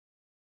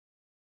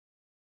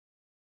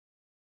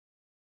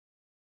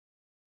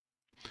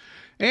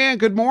And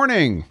good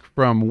morning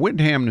from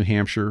Windham, New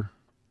Hampshire.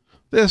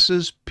 This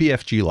is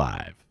PFG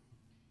Live.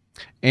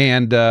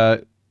 And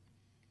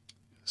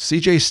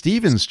CJ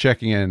Stevens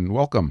checking in.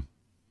 Welcome.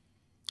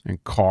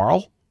 And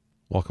Carl,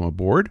 welcome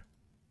aboard.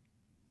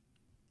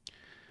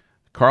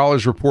 Carl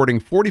is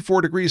reporting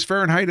 44 degrees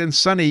Fahrenheit and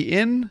sunny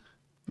in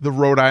the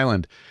Rhode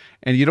Island.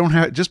 And you don't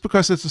have, just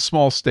because it's a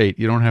small state,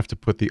 you don't have to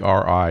put the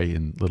RI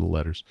in little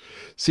letters.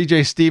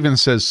 CJ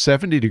Stevens says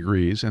 70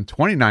 degrees and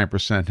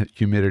 29%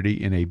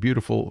 humidity in a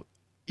beautiful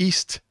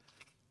East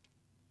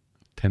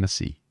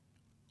Tennessee.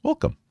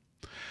 Welcome.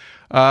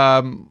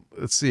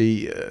 Let's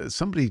see.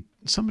 Somebody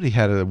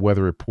had a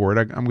weather report.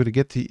 I'm going to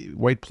get to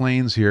White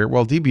Plains here.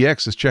 Well,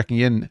 DBX is checking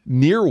in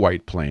near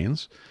White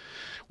Plains.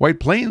 White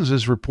Plains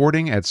is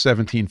reporting at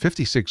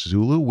 1756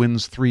 Zulu,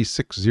 winds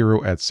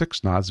 360 at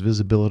 6 knots,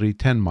 visibility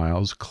 10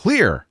 miles,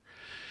 clear.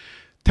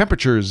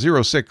 Temperature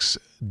 06,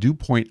 dew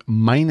point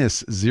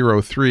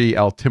 -03,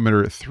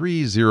 altimeter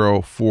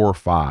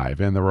 3045.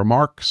 And the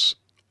remarks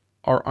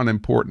are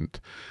unimportant.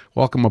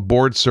 Welcome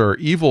aboard, sir.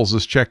 Evils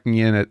is checking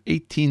in at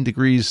 18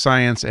 degrees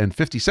science and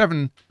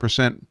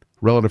 57%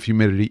 relative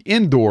humidity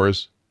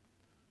indoors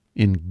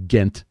in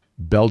Ghent,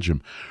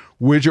 Belgium.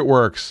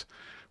 Widgetworks,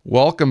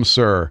 welcome,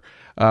 sir.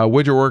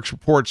 Widgetworks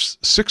reports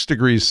 6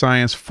 degrees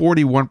science,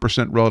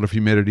 41% relative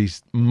humidity,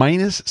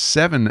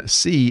 -7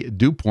 C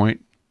dew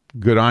point.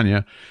 Good on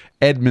you.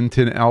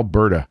 Edmonton,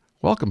 Alberta.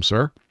 Welcome,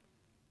 sir.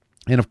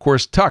 And of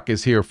course, Tuck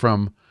is here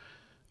from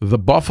the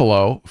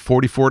Buffalo,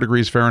 44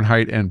 degrees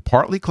Fahrenheit and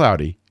partly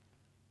cloudy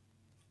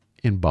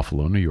in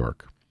Buffalo, New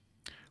York.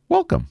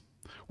 Welcome.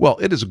 Well,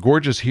 it is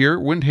gorgeous here.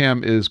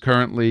 Windham is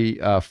currently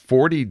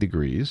 40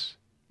 degrees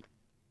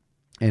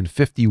and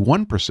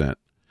 51%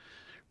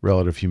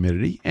 relative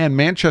humidity. And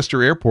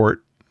Manchester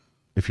Airport,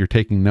 if you're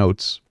taking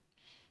notes,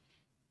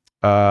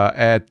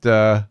 I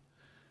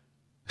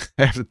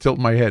have to tilt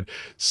my head,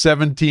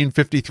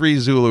 1753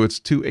 Zulu, it's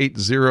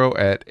 280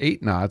 at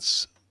 8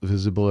 knots.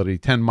 Visibility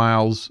 10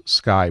 miles,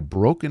 sky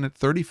broken at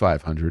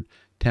 3,500,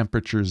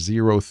 temperature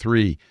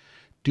 03,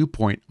 dew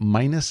point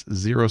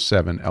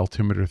 -07,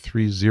 altimeter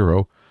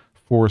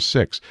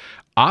 3046.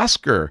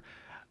 Oscar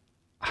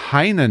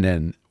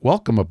Heinonen,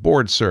 welcome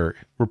aboard, sir.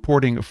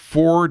 Reporting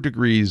 4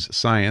 degrees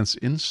science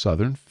in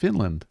southern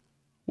Finland.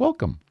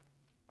 Welcome.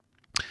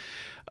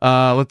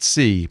 Let's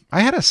see.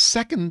 I had a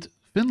second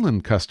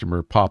Finland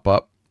customer pop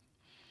up.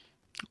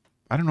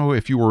 I don't know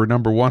if you were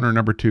number 1 or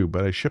number 2,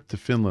 but I shipped to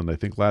Finland, I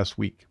think, last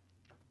week.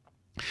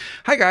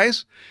 Hi,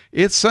 guys.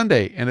 It's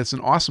Sunday, and it's an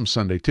awesome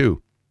Sunday,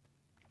 too.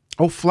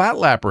 Oh,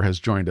 Flatlapper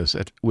has joined us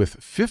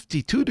with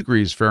 52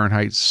 degrees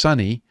Fahrenheit,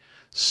 sunny,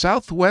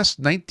 southwest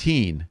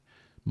 19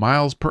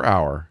 miles per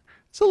hour.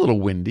 It's a little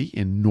windy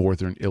in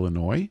northern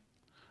Illinois.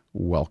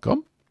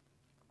 Welcome.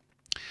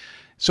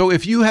 So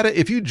if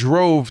you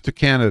drove to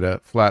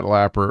Canada,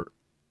 Flatlapper,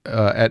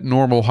 at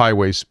normal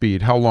highway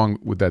speed, how long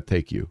would that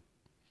take you?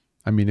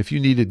 I mean, if you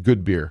needed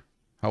good beer,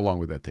 how long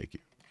would that take you?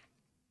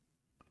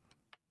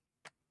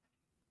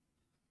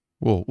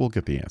 We'll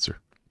get the answer.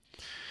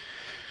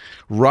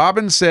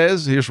 Robin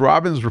says, here's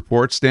Robin's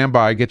report. Stand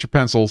by, get your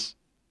pencils.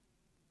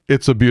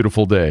 It's a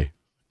beautiful day.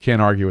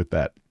 Can't argue with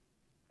that.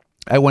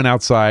 I went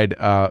outside.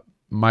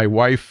 My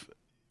wife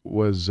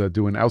was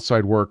doing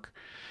outside work,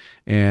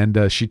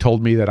 and she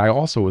told me that I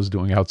also was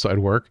doing outside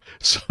work.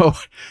 So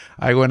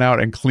I went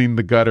out and cleaned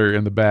the gutter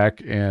in the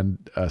back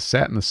and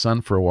sat in the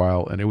sun for a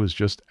while, and it was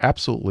just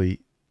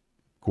absolutely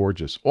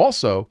gorgeous.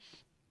 Also,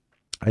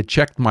 I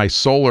checked my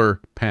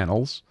solar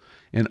panels,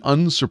 and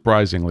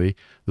unsurprisingly,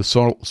 the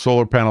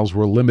solar panels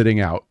were limiting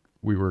out.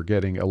 We were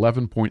getting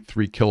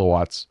 11.3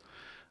 kilowatts,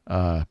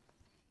 around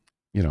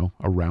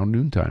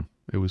noontime.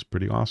 It was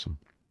pretty awesome.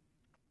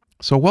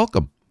 So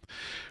welcome.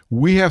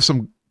 We have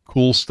some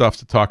cool stuff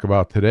to talk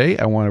about today.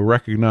 I want to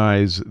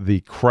recognize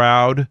the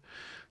crowd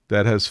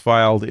that has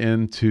filed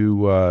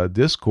into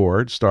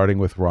Discord, starting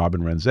with Robin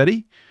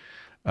Renzetti,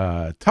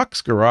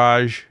 Tuck's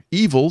Garage,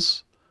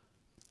 Evils,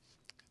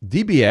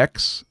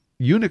 DBX,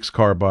 Unix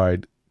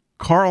Carbide,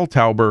 Carl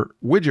Tauber,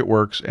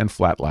 Widgetworks, and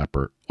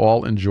Flatlapper,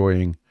 all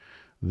enjoying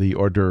the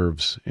hors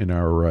d'oeuvres in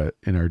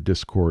our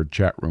Discord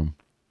chat room.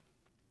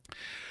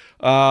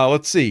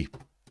 Let's see.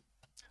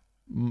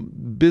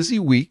 Busy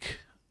week.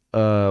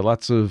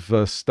 Lots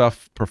of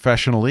stuff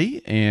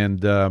professionally,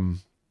 and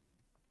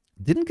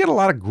didn't get a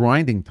lot of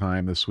grinding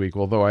time this week,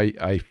 although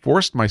I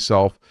forced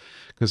myself,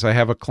 because I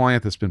have a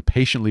client that's been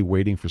patiently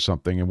waiting for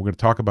something, and we're going to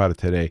talk about it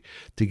today,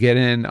 to get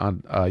in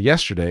on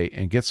yesterday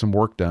and get some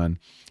work done,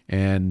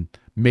 and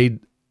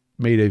made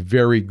a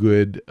very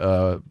good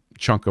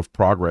chunk of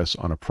progress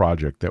on a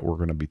project that we're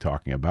going to be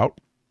talking about.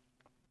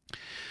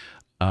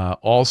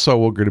 Also,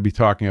 we're going to be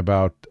talking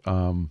about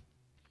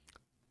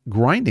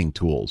grinding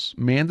tools,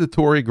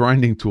 mandatory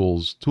grinding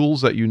tools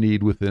that you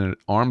need within an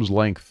arm's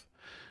length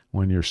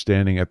when you're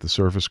standing at the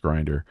surface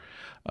grinder.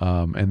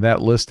 And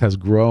that list has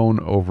grown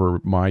over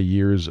my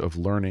years of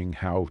learning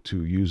how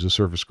to use a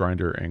surface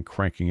grinder and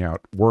cranking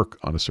out work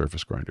on a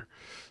surface grinder.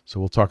 So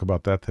we'll talk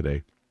about that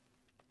today.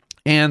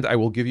 And I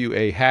will give you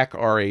a Hack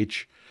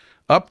RH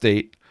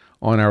update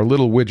on our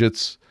little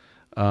widgets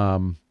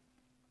And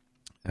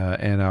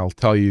I'll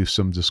tell you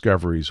some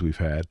discoveries we've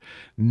had.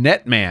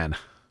 Netman.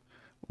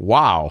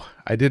 Wow.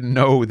 I didn't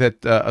know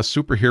that a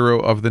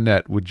superhero of the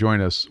net would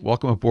join us.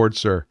 Welcome aboard,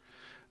 sir.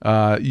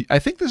 I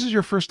think this is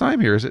your first time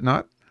here, is it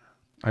not?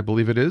 I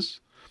believe it is.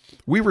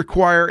 We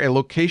require a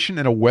location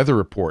and a weather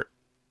report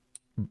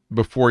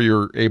before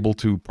you're able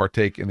to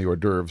partake in the hors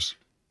d'oeuvres.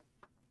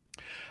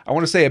 I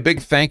want to say a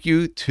big thank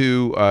you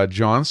to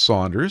John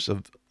Saunders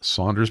of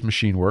Saunders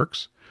Machine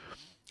Works.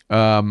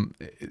 John,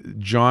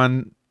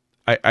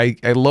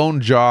 I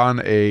loaned John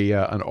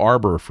an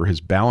arbor for his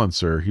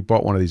balancer. He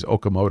bought one of these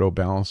Okamoto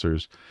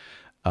balancers,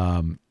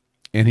 and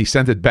he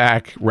sent it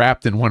back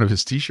wrapped in one of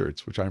his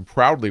T-shirts, which I'm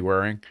proudly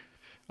wearing.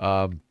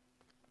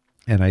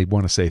 And I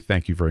want to say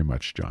thank you very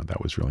much, John.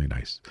 That was really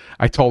nice.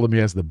 I told him he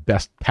has the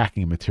best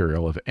packing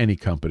material of any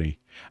company.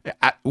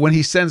 When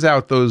he sends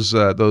out those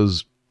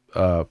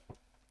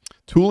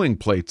tooling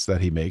plates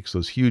that he makes,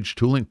 those huge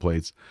tooling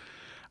plates,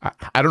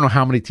 I don't know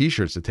how many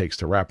T-shirts it takes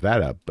to wrap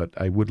that up, but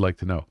I would like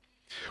to know.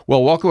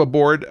 Well, welcome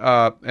aboard.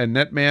 And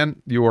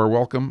Netman, you are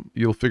welcome.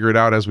 You'll figure it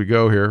out as we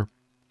go here.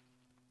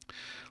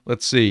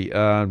 Let's see.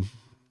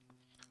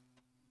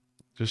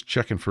 Just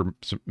checking for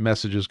some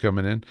messages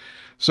coming in.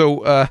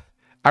 So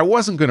I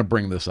wasn't going to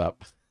bring this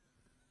up,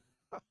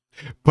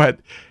 but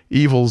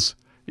Evils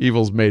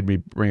made me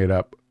bring it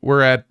up.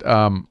 We're at,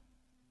 can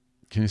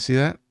you see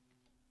that?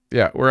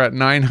 Yeah, we're at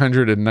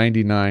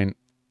 999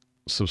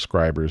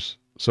 subscribers.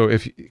 So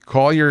if you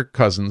call your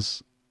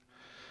cousins,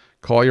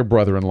 call your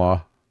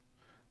brother-in-law,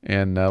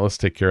 and let's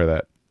take care of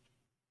that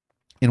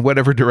in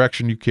whatever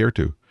direction you care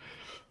to.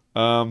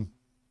 All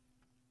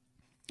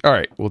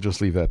right, we'll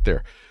just leave that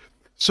there.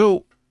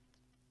 So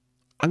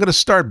I'm going to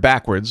start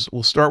backwards.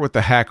 We'll start with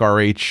the Hack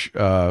RH.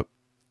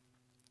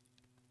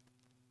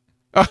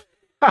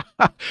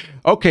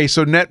 Okay,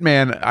 so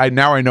Netman, I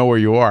know where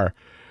you are.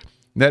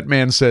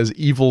 Netman says,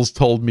 Evils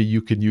told me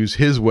you can use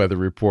his weather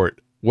report,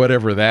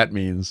 whatever that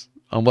means,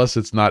 unless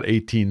it's not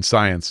 18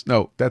 science.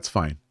 No, that's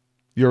fine.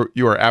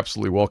 You are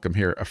absolutely welcome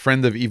here. A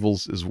friend of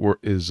Evils is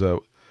a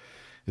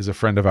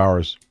friend of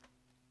ours.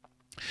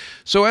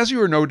 So as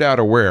you are no doubt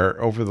aware,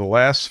 over the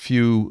last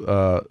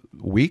few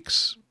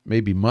weeks,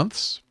 maybe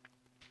months.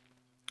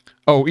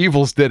 Oh,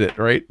 Evils did it,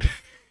 right?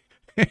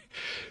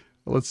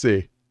 Let's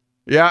see.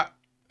 Yeah,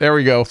 there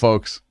we go,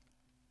 folks.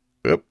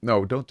 Oop,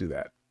 no, don't do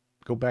that.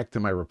 Go back to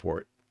my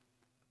report.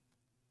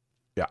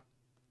 Yeah.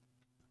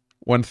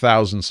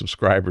 1,000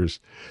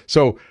 subscribers.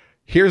 So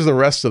here's the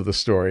rest of the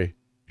story.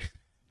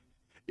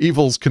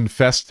 Evils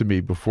confessed to me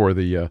before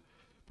we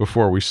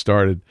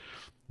started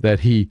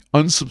that he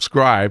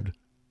unsubscribed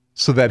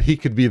so that he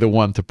could be the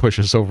one to push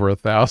us over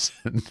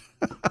 1,000.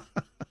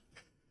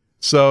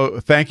 So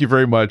thank you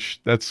very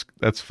much. That's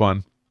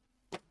fun.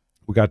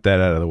 We got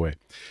that out of the way.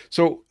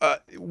 So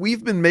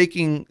we've been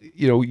making,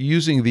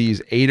 using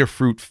these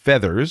Adafruit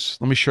feathers.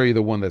 Let me show you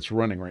the one that's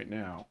running right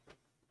now.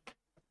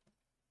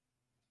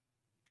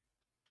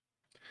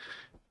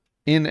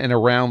 In and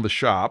around the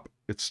shop,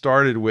 it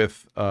started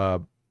with the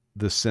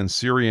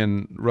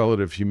Sensorion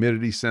relative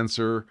humidity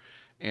sensor,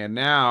 and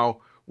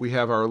now we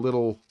have our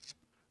little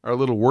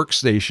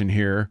workstation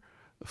here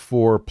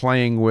for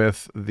playing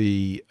with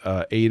the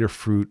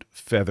Adafruit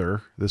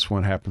feather. This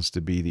one happens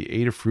to be the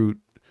Adafruit,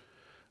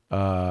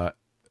 I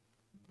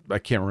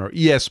can't remember,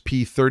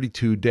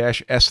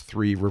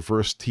 ESP32-S3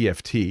 reverse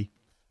TFT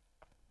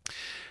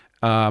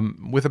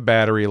with a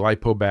battery,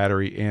 LiPo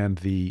battery, and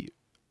the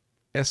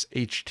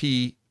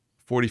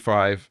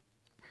SHT45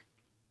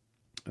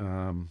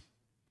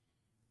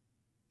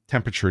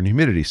 temperature and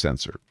humidity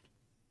sensor.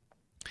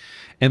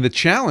 And the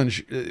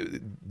challenge,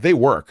 they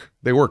work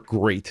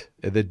great.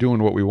 They're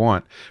doing what we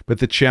want. But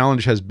the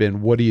challenge has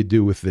been, what do you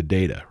do with the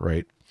data,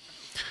 right?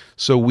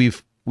 So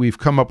we've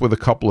come up with a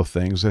couple of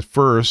things. At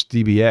first,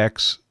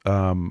 DBX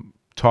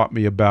taught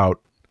me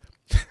about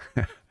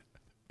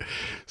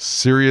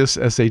Sirius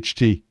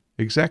SHT.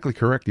 Exactly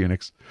correct,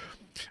 Unix.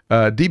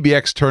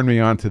 DBX turned me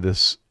on to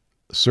this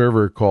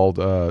server called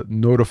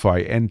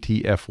Notify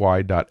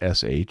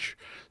ntfy.sh.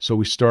 So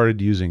we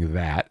started using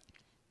that.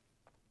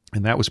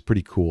 And that was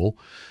pretty cool.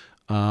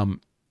 And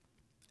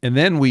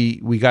then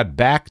we got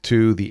back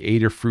to the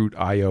Adafruit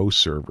IO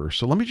server.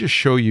 So let me just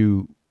show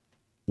you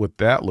what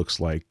that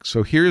looks like.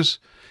 So here's,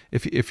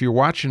 if you're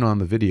watching on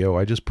the video,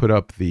 I just put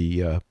up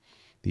the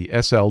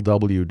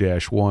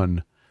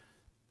SLW-1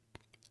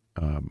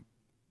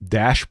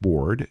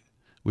 dashboard,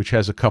 which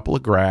has a couple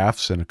of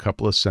graphs and a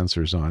couple of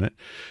sensors on it.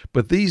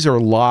 But these are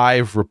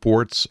live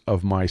reports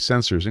of my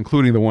sensors,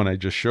 including the one I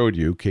just showed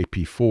you,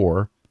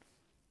 KP4.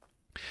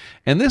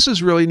 And this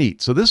is really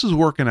neat. So this is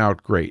working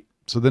out great.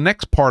 So the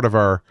next part of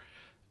our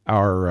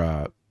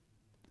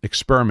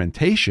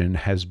experimentation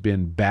has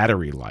been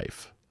battery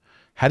life.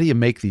 How do you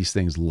make these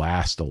things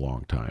last a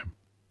long time?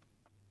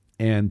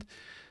 And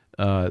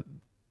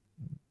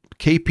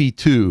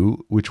KP2,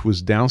 which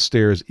was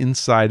downstairs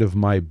inside of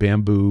my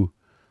Bamboo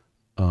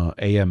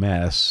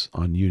AMS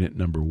on unit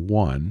number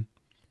 1,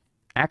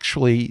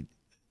 actually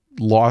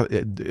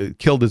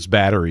killed its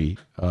battery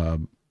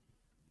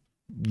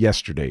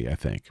yesterday, I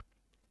think.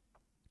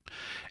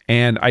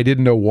 And I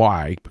didn't know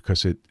why,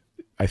 because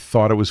I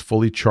thought it was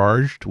fully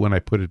charged when I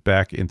put it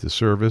back into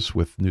service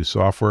with new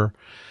software,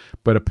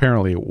 but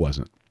apparently it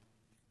wasn't.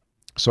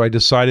 So I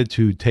decided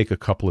to take a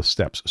couple of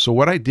steps. So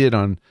what I did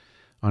on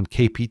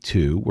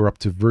KP2, we're up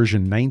to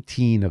version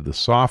 19 of the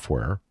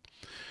software,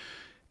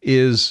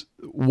 is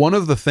one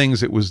of the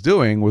things it was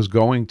doing was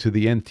going to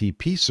the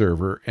NTP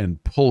server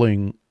and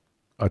pulling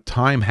a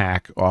time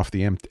hack off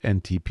the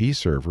NTP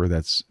server,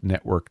 that's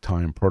Network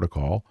Time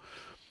Protocol,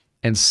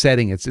 and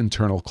setting its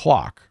internal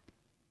clock.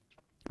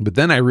 But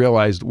then I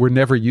realized we're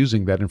never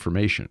using that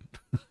information.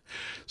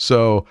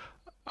 So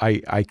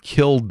I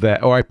killed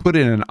that, or I put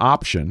in an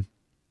option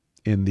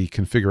in the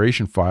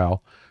configuration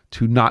file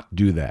to not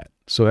do that.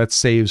 So that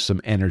saves some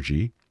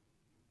energy.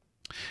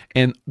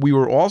 And we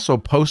were also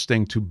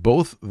posting to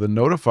both the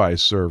Notify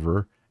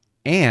server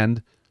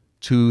and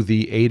to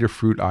the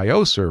Adafruit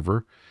IO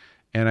server,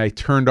 and I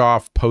turned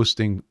off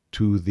posting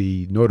to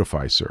the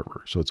Notify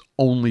server. So it's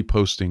only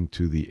posting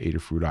to the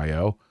Adafruit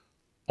IO,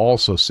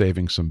 also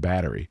saving some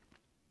battery.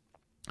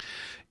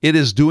 It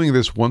is doing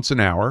this once an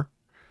hour,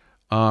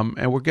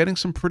 and we're getting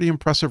some pretty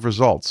impressive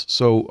results.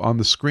 So on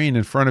the screen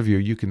in front of you,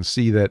 you can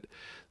see that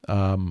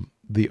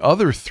the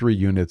other 3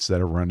 units that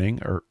are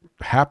running are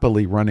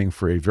happily running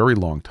for a very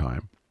long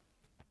time.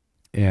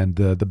 And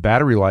the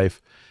battery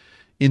life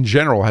in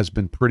general has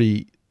been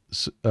pretty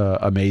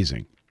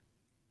amazing.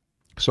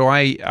 So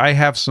I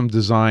have some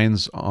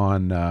designs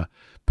on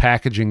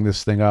packaging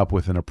this thing up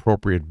with an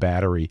appropriate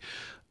battery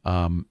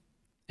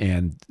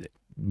and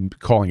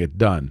calling it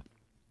done.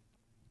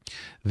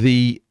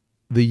 The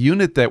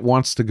unit that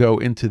wants to go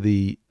into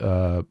the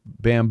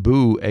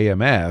Bamboo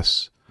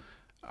AMS,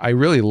 I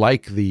really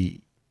like the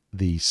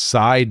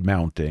side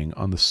mounting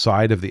on the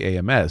side of the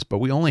AMS, but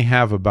we only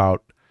have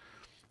about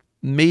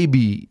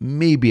maybe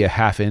a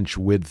half-inch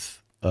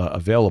width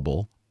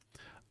available.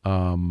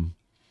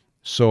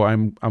 So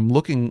I'm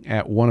looking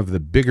at one of the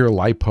bigger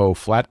LiPo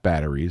flat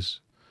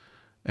batteries,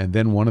 and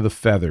then one of the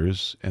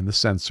feathers and the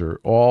sensor,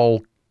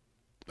 all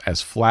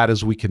as flat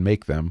as we can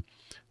make them,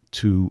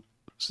 to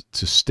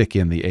stick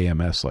in the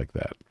AMS like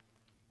that.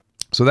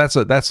 So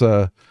that's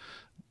a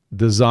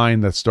design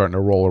that's starting to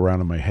roll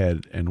around in my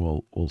head, and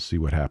we'll see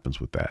what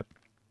happens with that.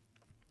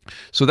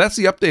 So that's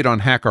the update on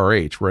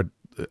HackRH.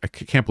 I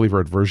can't believe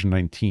we're at version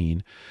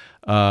 19,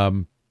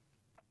 and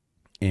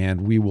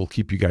we will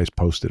keep you guys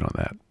posted on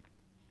that.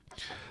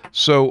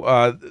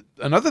 So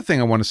another thing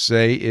I want to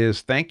say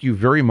is thank you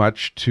very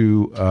much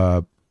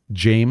to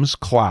James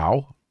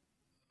Clow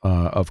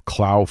of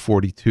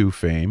Clow42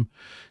 fame.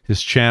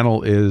 His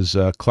channel is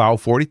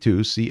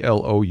Clow42,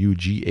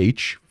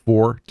 Clough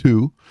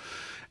 42.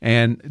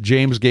 And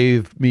James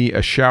gave me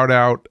a shout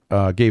out,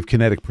 gave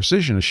Kinetic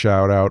Precision a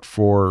shout out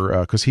for,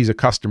 because he's a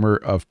customer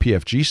of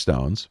PFG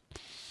stones.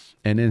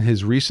 And in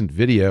his recent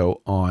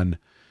video on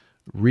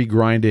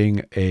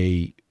regrinding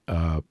a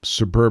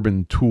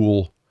Suburban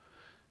Tool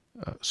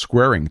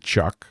squaring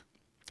chuck,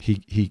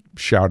 he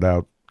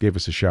gave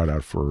us a shout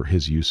out for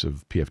his use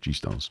of PFG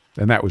stones.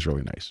 And that was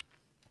really nice.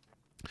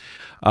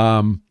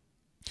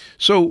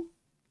 So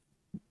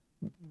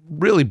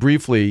really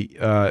briefly,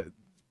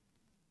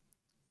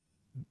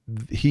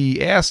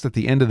 he asked at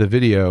the end of the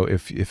video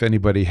if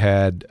anybody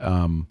had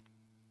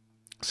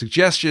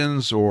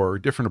suggestions or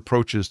different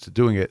approaches to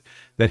doing it,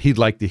 that he'd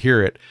like to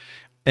hear it.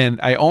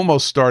 And I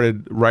almost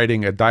started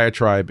writing a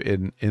diatribe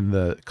in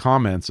the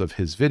comments of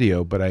his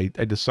video, but I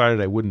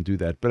decided I wouldn't do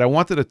that. But I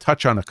wanted to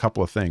touch on a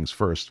couple of things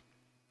first.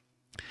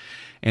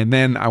 And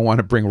then I want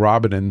to bring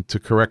Robin in to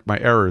correct my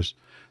errors.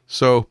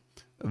 So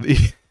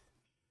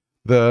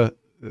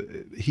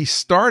he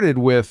started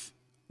with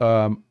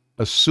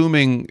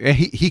assuming,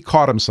 he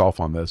caught himself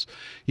on this.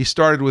 He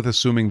started with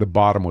assuming the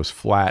bottom was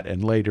flat,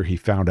 and later he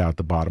found out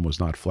the bottom was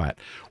not flat.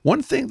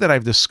 One thing that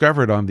I've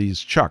discovered on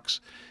these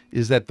chucks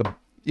is that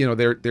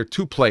they're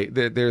two plate.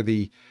 They're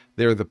the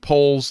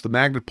poles, the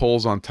magnet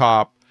poles on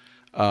top.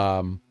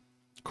 Of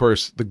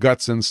course, the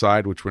guts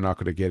inside, which we're not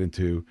going to get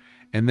into,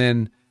 and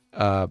then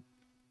a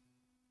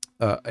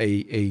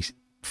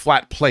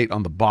flat plate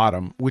on the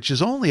bottom, which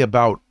is only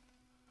about,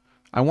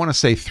 I want to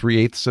say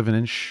 3/8 of an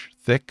inch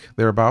thick,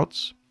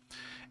 thereabouts.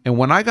 And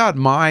when I got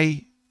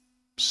my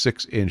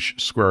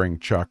 6-inch squaring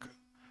chuck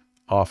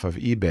off of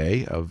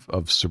eBay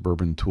of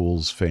Suburban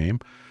Tools fame,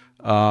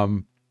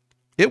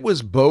 it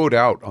was bowed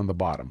out on the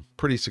bottom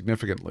pretty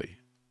significantly.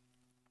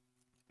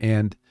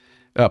 And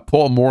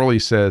Paul Morley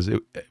says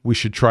we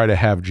should try to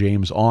have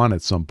James on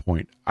at some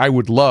point. I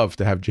would love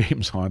to have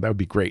James on. That would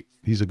be great.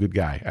 He's a good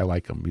guy. I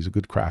like him. He's a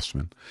good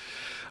craftsman.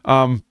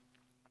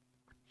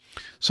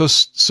 So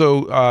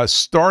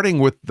starting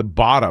with the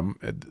bottom,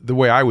 the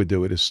way I would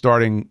do it is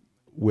starting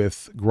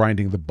with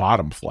grinding the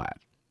bottom flat.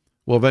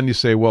 Well, then you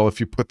say, well, if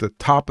you put the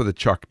top of the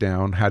chuck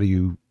down, how do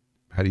you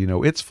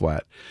know it's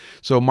flat?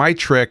 So my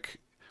trick,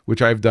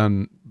 which I've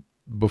done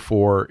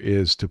before,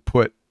 is to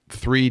put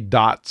 3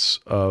 dots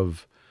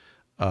of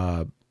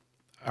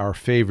our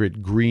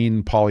favorite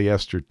green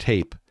polyester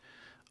tape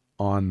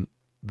on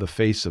the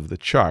face of the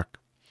chuck,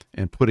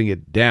 and putting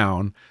it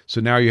down.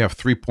 So now you have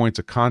 3 points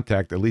of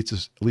contact. At least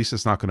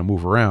it's not going to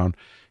move around.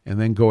 And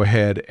then go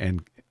ahead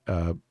and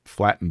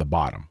flatten the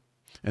bottom.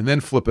 And then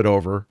flip it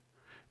over.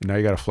 And now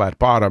you got a flat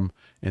bottom.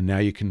 And now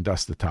you can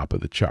dust the top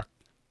of the chuck.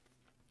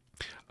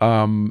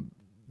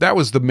 That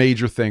was the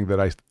major thing that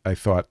I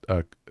thought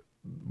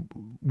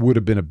would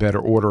have been a better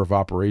order of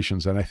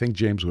operations. And I think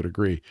James would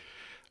agree.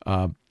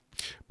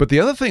 But the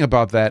other thing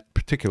about that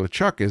particular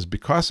chuck is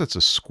because it's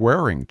a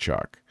squaring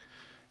chuck,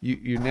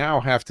 you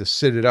now have to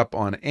sit it up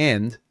on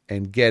end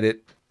and get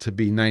it to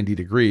be 90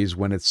 degrees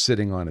when it's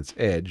sitting on its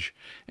edge.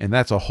 And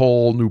that's a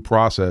whole new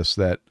process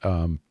that,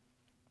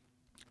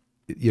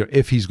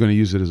 if he's going to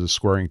use it as a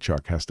squaring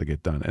chuck, has to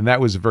get done. And that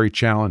was very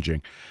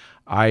challenging.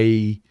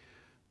 I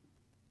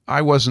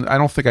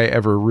don't think I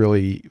ever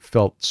really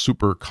felt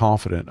super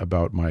confident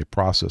about my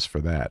process for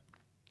that.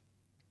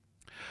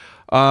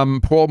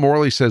 Paul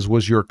Morley says,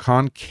 was your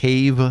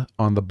concave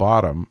on the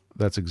bottom?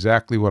 That's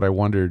exactly what I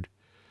wondered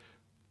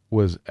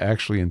was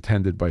actually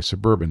intended by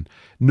Suburban.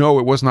 No,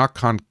 it was not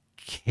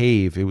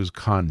concave. It was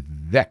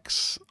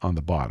convex on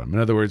the bottom. In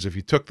other words, if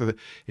you took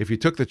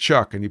the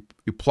chuck and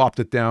you plopped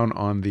it down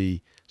on the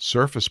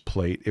surface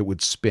plate, it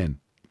would spin.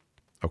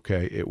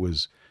 Okay, it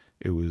was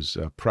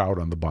proud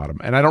on the bottom,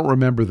 and I don't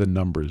remember the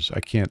numbers. I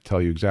can't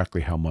tell you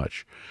exactly how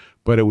much,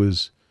 but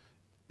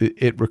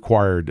it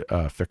required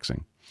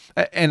fixing.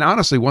 And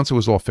honestly, once it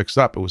was all fixed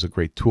up, it was a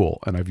great tool,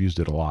 and I've used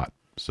it a lot.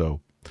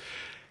 So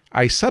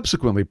I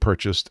subsequently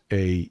purchased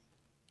a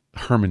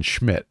Hermann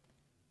Schmidt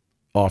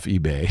off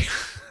eBay.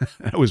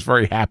 I was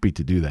very happy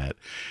to do that.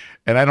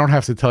 And I don't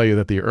have to tell you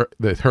that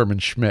the Hermann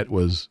Schmidt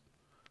was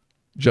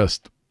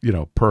just,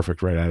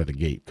 perfect right out of the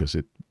gate, because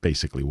it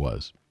basically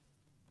was.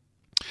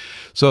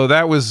 So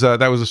that was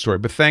a story.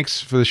 But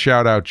thanks for the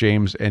shout out,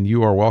 James, and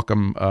you are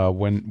welcome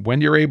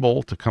when you're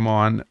able to come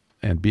on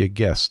and be a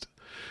guest.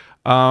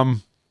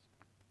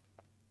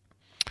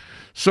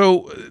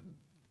 So,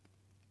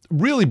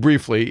 really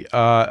briefly,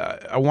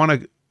 I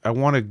want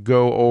to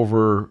go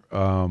over.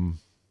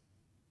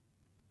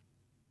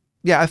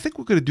 I think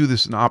we're going to do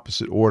this in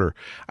opposite order.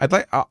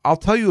 I'll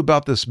tell you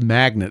about this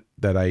magnet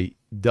that I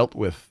dealt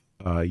with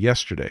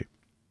yesterday.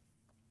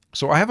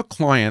 So I have a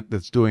client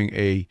that's doing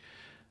a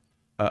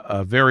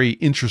very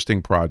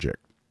interesting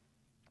project,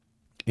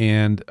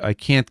 and I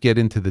can't get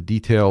into the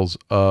details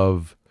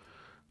of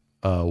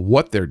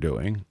what they're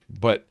doing,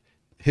 but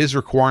his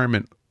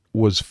requirement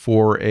was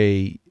for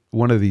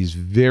one of these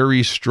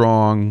very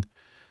strong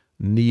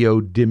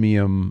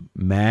neodymium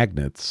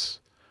magnets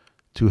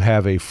to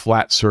have a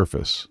flat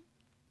surface,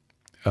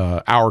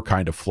 our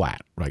kind of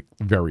flat, like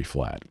very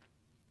flat.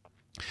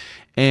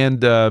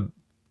 And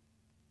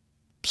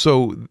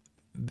so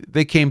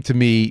they came to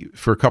me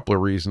for a couple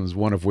of reasons,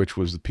 one of which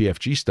was the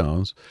PFG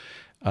stones.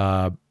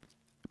 And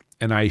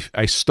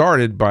I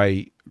started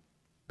by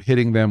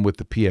hitting them with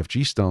the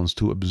PFG stones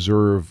to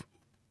observe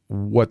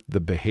what the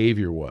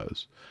behavior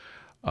was.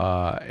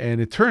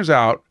 And it turns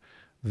out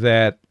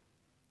that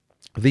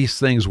these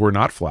things were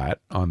not flat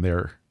on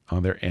their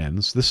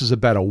ends. This is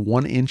about a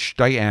 1-inch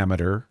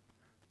diameter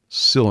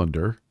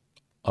cylinder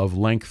of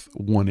length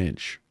 1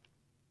 inch.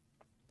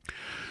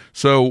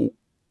 So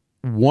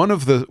one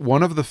of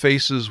the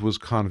faces was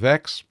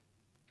convex,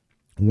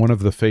 one of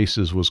the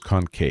faces was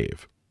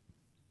concave.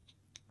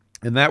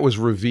 And that was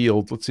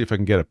revealed. Let's see if I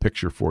can get a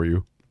picture for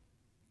you.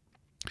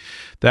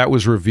 That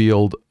was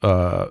revealed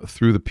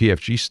through the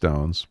PFG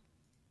stones.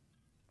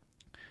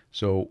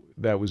 So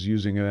that was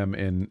using them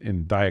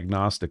in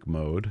diagnostic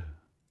mode.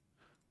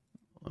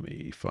 Let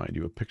me find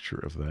you a picture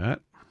of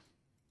that.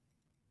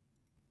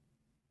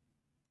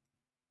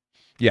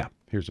 Yeah,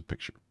 here's a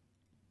picture.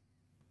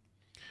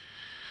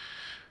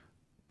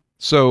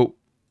 So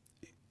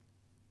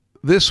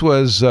this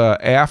was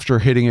after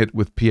hitting it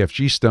with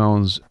PFG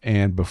stones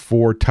and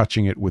before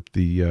touching it with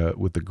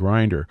the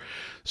grinder.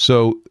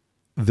 So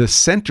the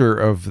center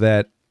of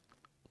that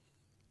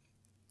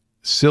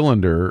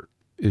cylinder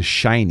is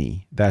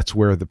shiny. That's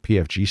where the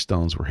PFG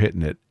stones were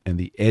hitting it, and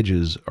the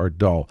edges are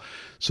dull.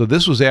 So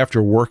this was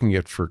after working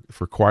it for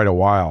quite a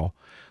while.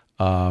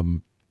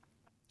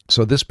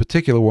 So this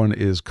particular one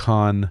is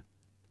I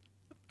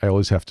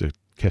always have to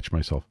catch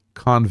myself,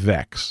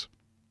 convex.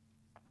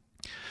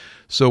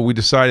 So we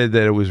decided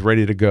that it was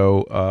ready to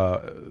go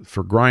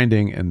for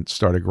grinding and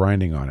started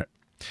grinding on it.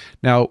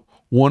 Now,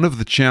 one of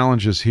the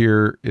challenges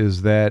here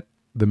is that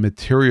the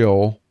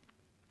material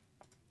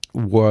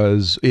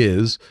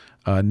is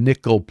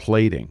nickel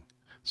plating.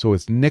 So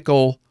it's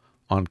nickel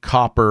on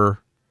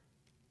copper.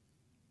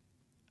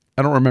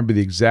 I don't remember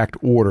the exact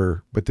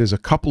order, but there's a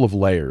couple of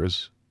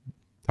layers.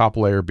 Top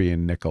layer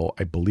being nickel.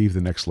 I believe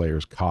the next layer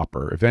is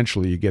copper.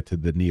 Eventually you get to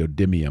the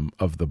neodymium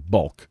of the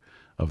bulk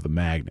of the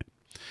magnet.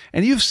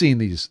 And you've seen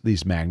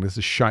these magnets.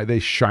 They're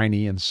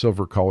shiny and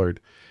silver colored.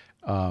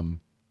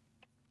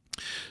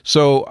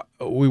 So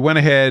we went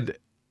ahead,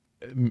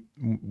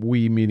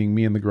 we meaning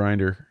me and the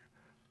grinder,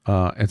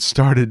 and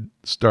started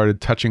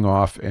touching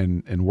off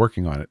and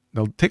working on it.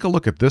 Now take a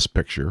look at this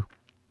picture,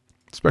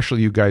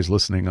 especially you guys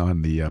listening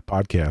on the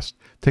podcast.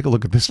 Take a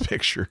look at this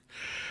picture.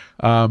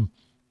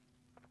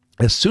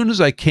 As soon as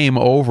I came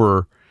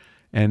over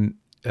and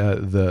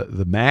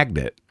the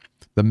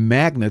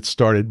magnet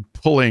started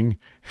pulling.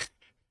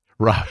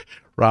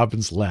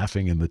 Robin's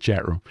laughing in the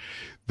chat room.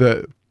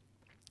 The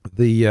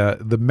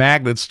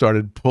magnet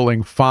started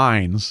pulling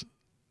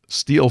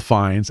steel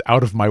fines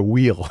out of my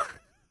wheel.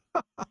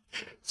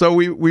 So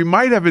we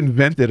might have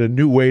invented a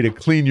new way to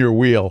clean your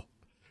wheel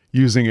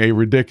using a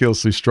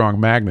ridiculously strong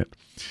magnet.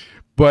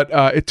 But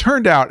it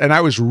turned out, and I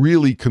was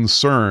really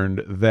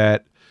concerned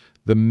that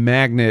the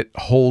magnet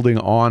holding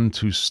on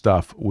to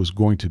stuff was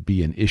going to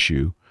be an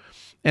issue.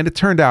 And it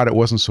turned out it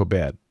wasn't so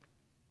bad.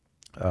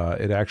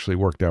 It actually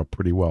worked out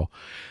pretty well.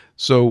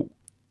 So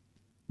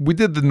we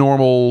did the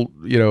normal,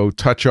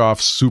 touch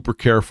off super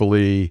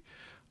carefully.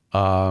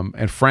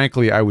 And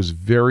frankly, I was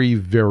very,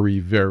 very,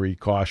 very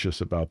cautious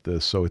about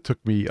this. So it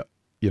took me,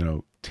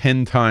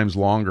 10 times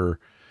longer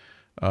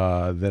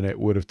than it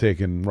would have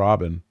taken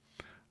Robin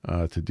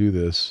to do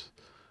this.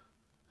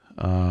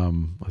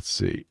 Let's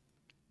see.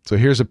 So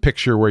here's a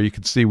picture where you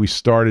can see we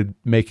started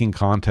making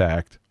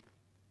contact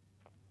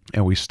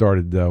and we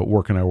started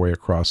working our way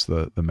across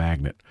the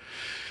magnet.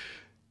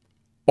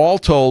 All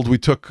told, we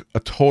took a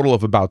total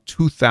of about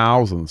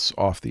 0.02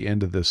 off the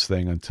end of this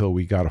thing until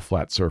we got a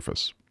flat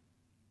surface.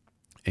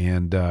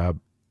 And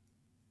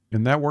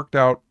that worked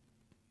out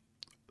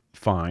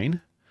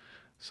fine.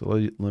 So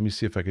let me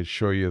see if I could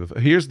show you.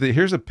 Here's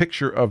a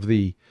picture of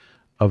the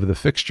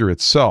fixture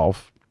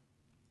itself.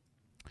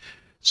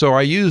 So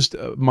I used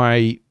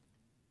my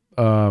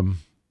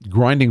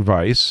grinding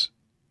vise,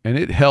 and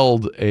it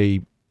held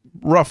a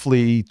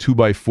roughly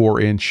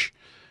 2x4 inch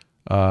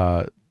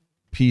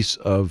piece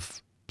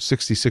of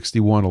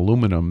 6061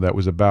 aluminum that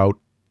was about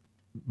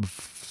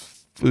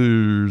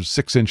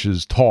 6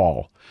 inches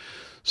tall.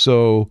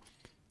 So,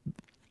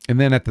 and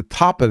then at the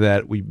top of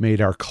that, we made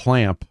our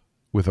clamp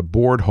with a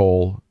bored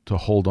hole to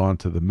hold on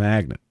to the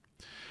magnet.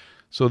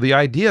 So the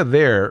idea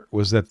there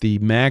was that the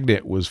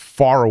magnet was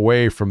far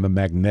away from the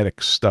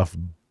magnetic stuff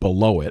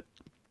below it.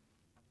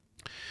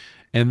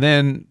 And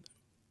then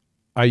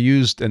I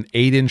used an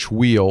 8-inch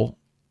wheel,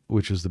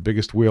 which is the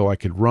biggest wheel I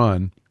could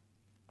run,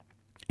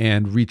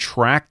 and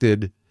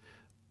retracted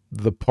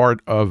the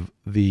part of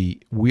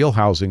the wheel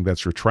housing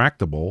that's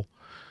retractable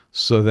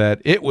so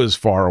that it was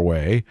far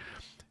away.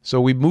 So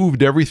we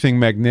moved everything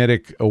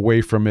magnetic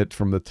away from it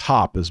from the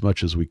top as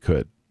much as we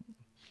could.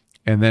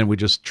 And then we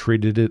just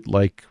treated it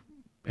like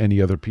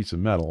any other piece of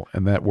metal,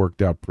 and that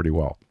worked out pretty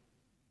well.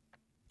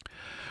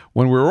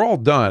 When we were all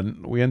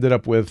done, we ended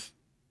up with,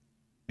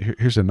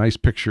 here's a nice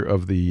picture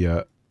of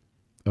the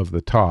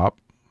top.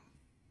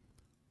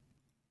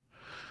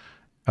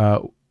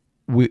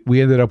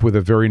 We ended up with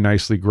a very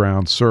nicely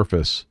ground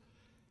surface.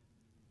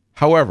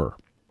 However,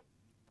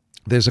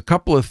 there's a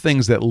couple of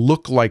things that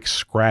look like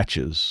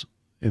scratches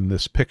in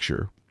this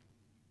picture,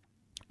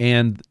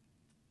 and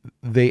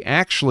they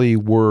actually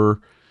were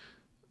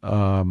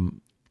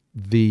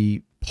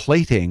the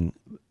plating,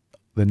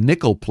 the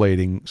nickel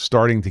plating,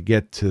 starting to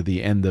get to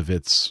the end of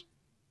its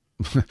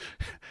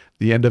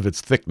the end of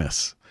its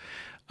thickness,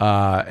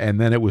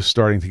 and then it was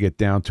starting to get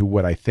down to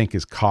what I think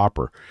is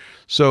copper.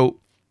 So,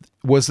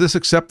 was this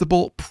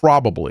acceptable?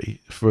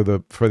 Probably for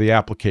the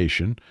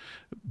application,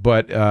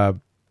 but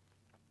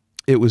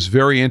it was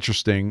very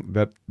interesting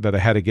that I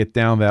had to get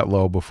down that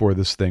low before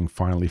this thing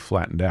finally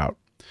flattened out.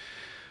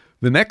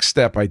 The next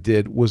step I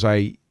did was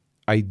I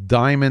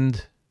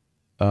diamond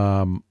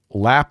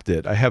lapped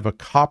it. I have a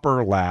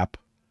copper lap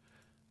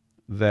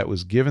that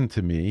was given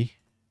to me.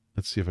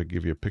 Let's see if I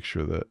give you a picture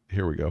of that.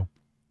 Here we go.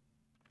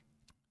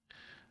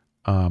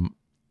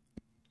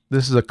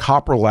 This is a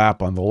copper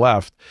lap on the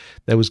left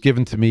that was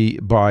given to me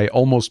by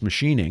Almost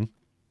Machining,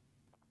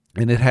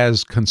 and it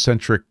has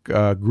concentric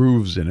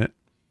grooves in it.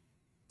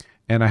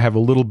 And I have a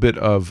little bit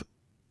of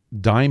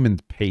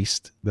diamond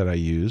paste that I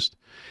used.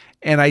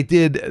 And I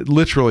did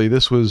literally,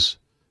 this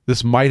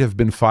might have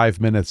been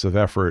 5 minutes of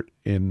effort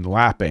in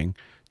lapping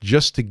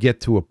just to get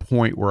to a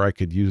point where I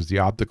could use the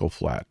optical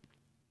flat.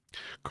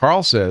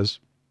 Carl says,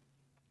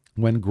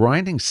 when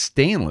grinding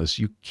stainless,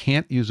 you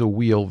can't use a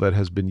wheel that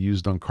has been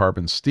used on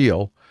carbon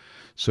steel,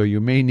 so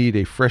you may need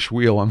a fresh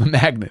wheel on the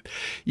magnet.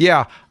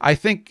 Yeah, I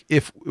think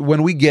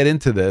when we get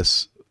into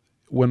this,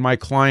 when my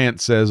client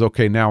says,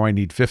 okay, now I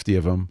need 50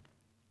 of them,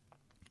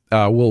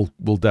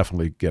 we'll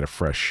definitely get a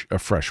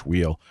fresh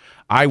wheel.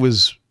 I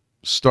was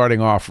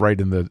starting off right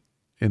in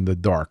the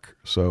dark,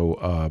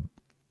 so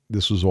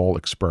this was all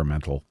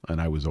experimental, and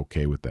I was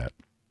okay with that.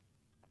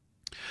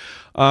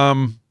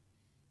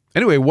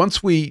 Anyway,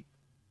 once we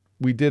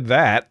did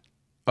that,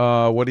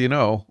 what do you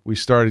know? We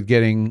started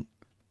getting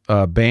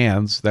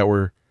bands that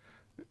were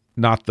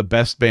not the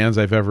best bands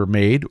I've ever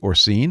made or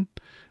seen,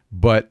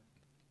 but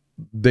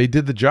they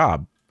did the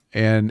job,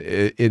 and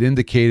it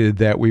indicated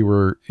that we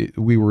were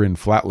in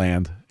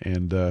flatland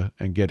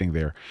and getting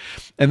there.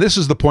 And this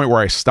is the point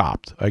where I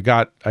stopped. I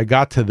got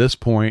to this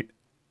point,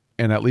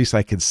 and at least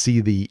I could see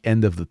the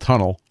end of the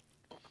tunnel,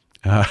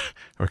 or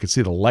I could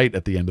see the light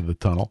at the end of the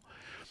tunnel,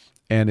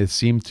 and it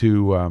seemed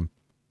to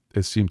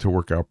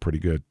work out pretty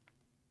good.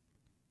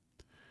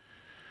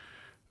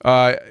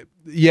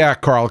 Yeah,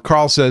 Carl.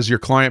 Carl says your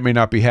client may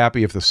not be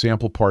happy if the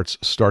sample parts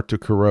start to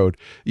corrode.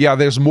 Yeah,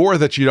 there's more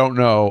that you don't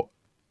know.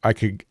 I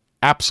could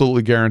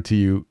absolutely guarantee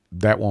you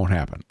that won't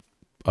happen.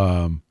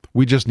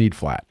 We just need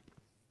flat.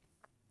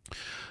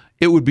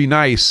 It would be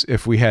nice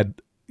if we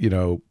had,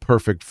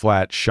 perfect,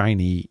 flat,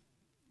 shiny,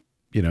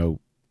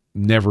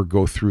 never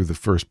go through the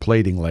first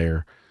plating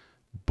layer.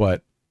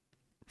 But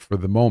for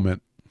the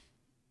moment,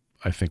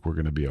 I think we're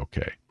going to be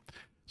okay.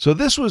 So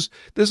there's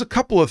a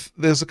couple of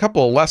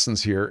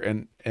lessons here,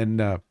 and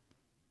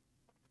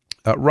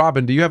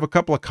Robin, do you have a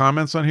couple of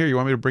comments on here? You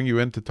want me to bring you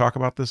in to talk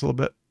about this a little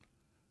bit?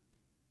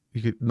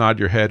 You could nod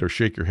your head or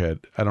shake your head.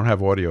 I don't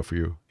have audio for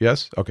you.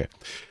 Yes? Okay.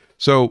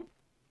 So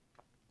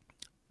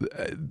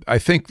I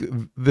think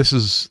this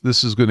is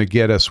going to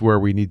get us where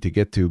we need to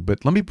get to.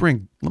 But let me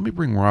bring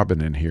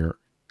Robin in here,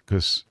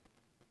 because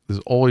there's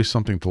always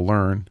something to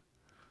learn.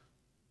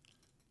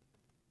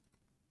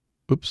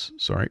 Oops,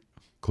 sorry.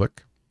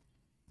 Click.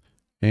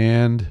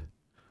 And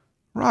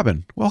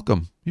Robin,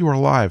 welcome. You are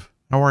live.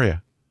 How are you?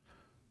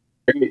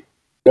 Great.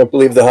 Don't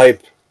believe the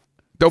hype.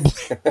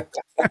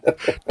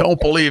 Don't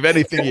believe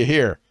anything you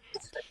hear.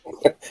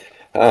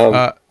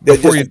 Before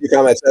Just a few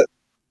comments.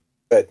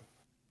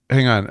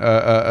 Hang on.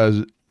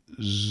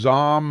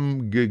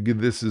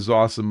 This is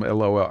awesome.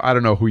 LOL. I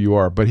don't know who you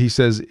are, but he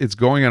says it's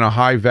going in a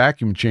high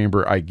vacuum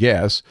chamber, I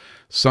guess,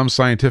 some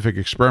scientific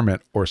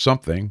experiment or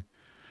something.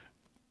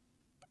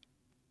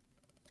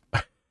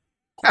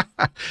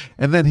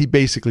 And then he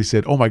basically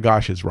said, "Oh my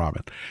gosh, it's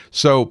Robin."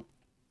 So,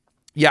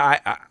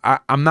 yeah,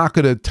 I'm not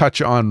going to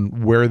touch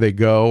on where they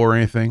go or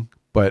anything,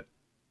 but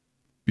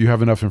you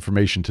have enough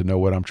information to know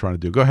what I'm trying to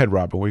do. Go ahead,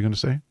 Robin. What are you going to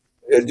say?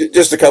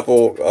 Just a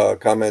couple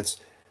comments.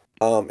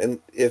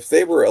 And if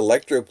they were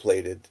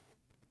electroplated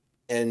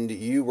and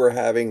you were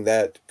having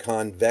that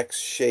convex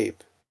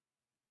shape,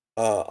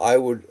 I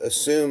would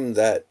assume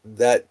that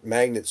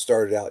magnet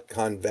started out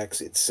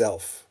convex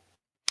itself.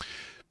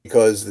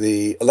 Because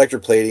the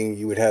electroplating,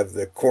 you would have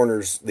the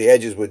corners, the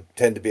edges would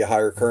tend to be a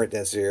higher current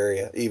density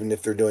area, even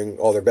if they're doing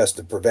all their best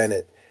to prevent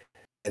it.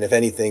 And if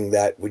anything,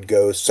 that would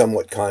go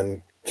somewhat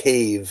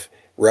concave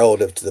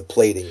relative to the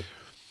plating.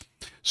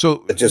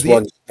 So But just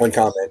one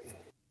comment.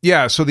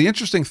 Yeah. So the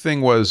interesting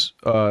thing was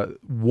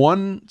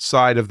one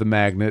side of the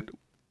magnet.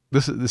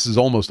 This is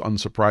almost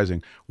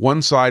unsurprising.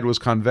 One side was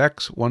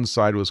convex. One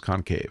side was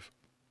concave.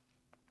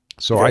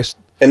 So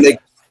Okay.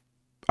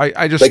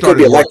 I just they started. Could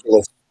be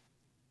electrolysis.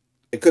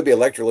 It could be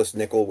electrolysis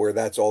nickel, where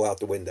that's all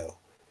out the window,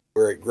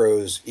 where it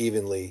grows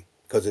evenly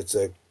because it's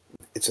a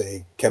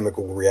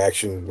chemical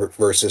reaction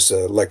versus an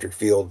electric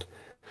field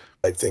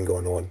type thing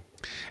going on.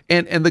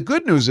 And the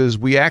good news is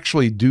we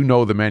actually do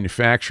know the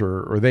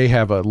manufacturer, or they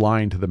have a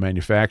line to the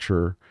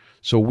manufacturer,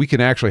 so we can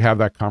actually have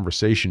that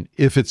conversation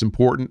if it's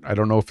important. I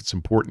don't know if it's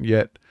important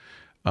yet.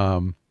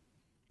 Unix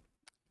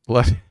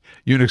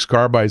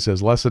Carbide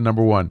says lesson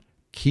number 1: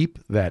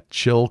 keep that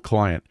chill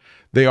client.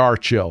 They are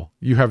chill.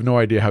 You have no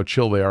idea how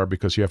chill they are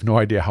because you have no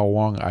idea how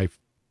long I've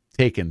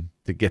taken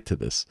to get to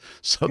this.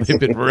 So they've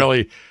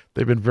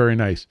been very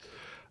nice.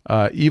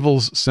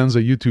 Evils sends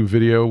a YouTube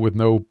video with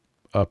no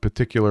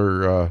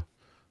particular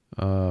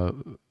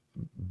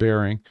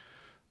bearing.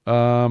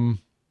 Flat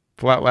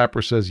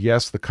Lapper says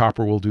yes, the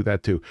copper will do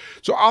that too.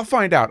 So I'll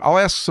find out. I'll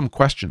ask some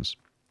questions.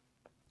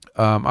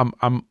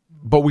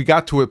 But we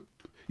got to it.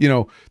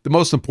 The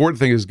most important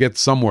thing is get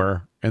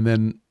somewhere, and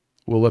then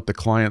we'll let the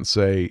client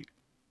say,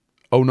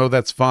 "Oh no,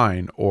 that's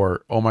fine,"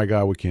 or "Oh my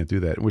God, we can't do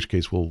that." In which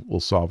case, we'll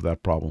solve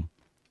that problem.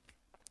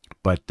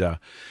 But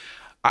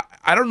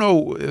I don't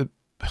know.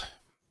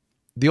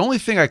 The only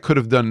thing I could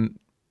have done,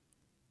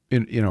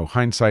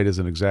 hindsight is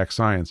an exact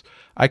science.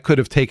 I could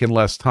have taken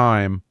less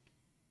time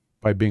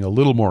by being a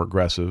little more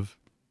aggressive,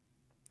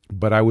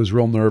 but I was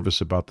real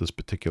nervous about this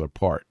particular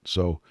part.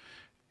 So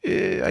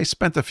I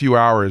spent a few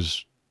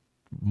hours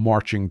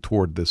marching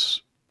toward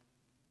this,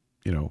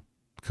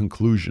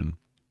 conclusion.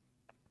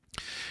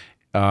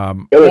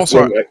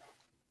 Also,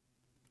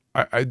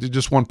 I did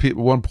just one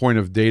point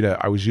of data.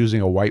 I was using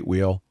a white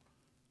wheel,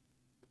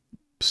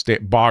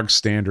 bog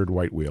standard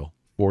white wheel,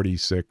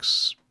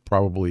 46,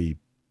 probably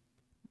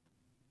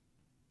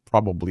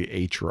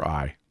H or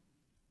I.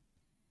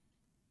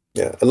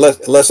 Yeah,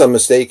 unless I'm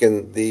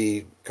mistaken,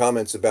 the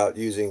comments about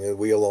using a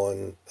wheel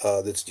on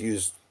that's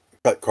used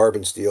cut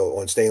carbon steel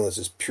on stainless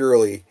is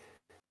purely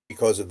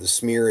because of the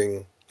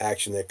smearing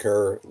action that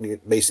occur,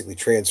 basically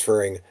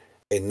transferring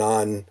a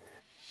non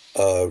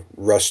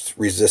rust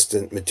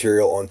resistant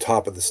material on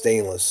top of the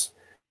stainless.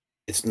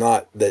 It's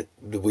not that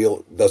the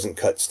wheel doesn't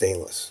cut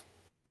stainless.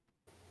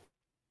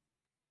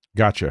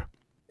 Gotcha.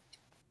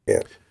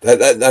 Yeah,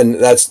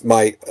 that's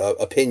my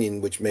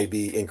opinion, which may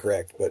be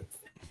incorrect, but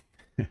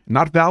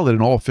not valid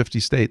in all 50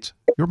 states.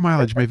 Your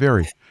mileage may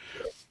vary.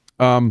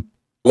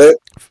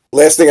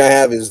 Last thing I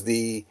have is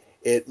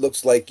it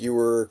looks like you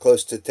were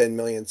close to 10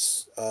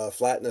 millionths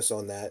flatness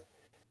on that.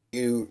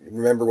 You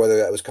remember whether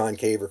that was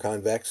concave or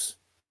convex?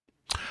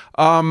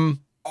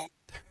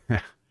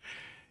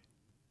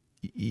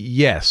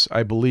 Yes,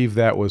 I believe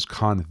that was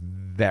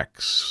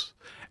convex.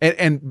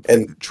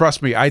 And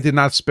trust me, I did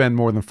not spend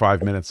more than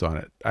 5 minutes on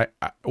it. I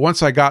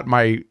once I got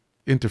my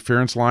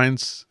interference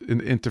lines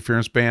in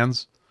interference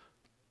bands,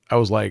 I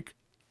was like,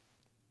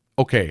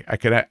 okay, I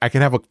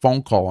could have a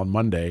phone call on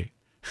Monday,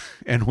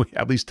 and we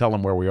at least tell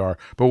them where we are.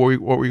 But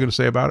what were you going to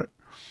say about it?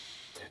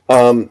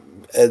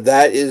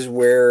 That is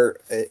where,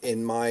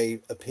 in my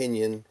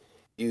opinion,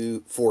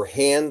 for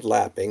hand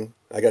lapping,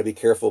 I got to be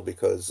careful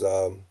because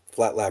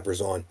Flat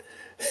Lapper's on,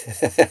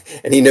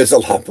 and he knows a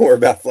lot more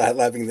about flat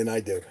lapping than I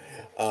do.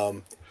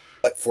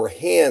 But for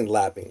hand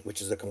lapping,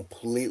 which is a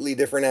completely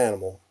different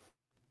animal,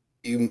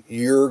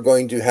 you're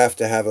going to have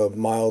a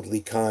mildly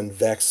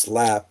convex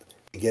lap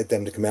to get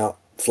them to come out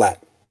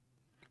flat.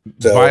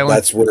 So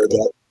that's where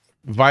that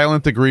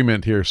violent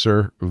agreement here,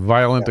 sir.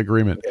 Violent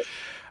agreement.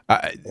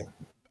 Yeah.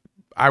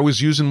 I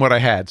was using what I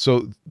had.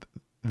 So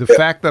the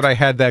fact that I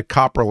had that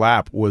copper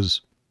lap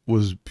was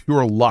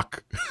pure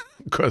luck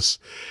because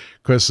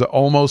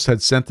Almost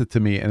had sent it to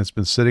me and it's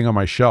been sitting on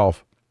my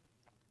shelf.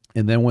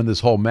 And then when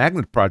this whole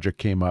magnet project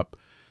came up,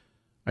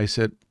 I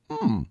said,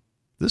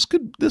 this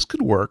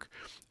could work.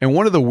 And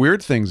one of the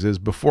weird things is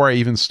before I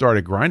even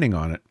started grinding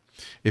on it,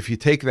 if you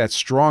take that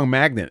strong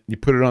magnet, you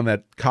put it on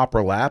that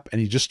copper lap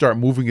and you just start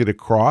moving it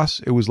across,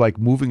 it was like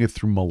moving it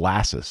through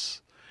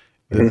molasses.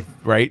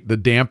 Right? The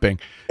damping.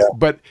 Yeah.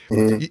 But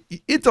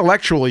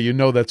intellectually, you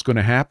know that's going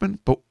to happen.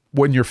 But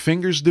when your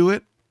fingers do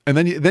it, and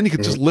then you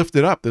can just lift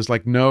it up. There's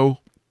like no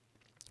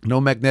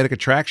magnetic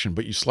attraction,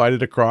 but you slide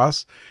it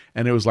across,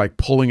 and it was like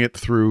pulling it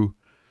through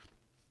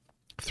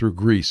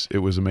grease. It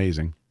was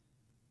amazing.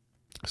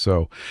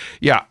 So,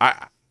 yeah,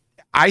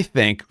 I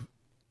think,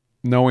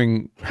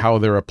 knowing how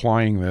they're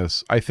applying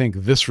this, I think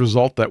this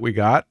result that we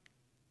got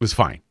was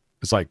fine.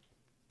 It's like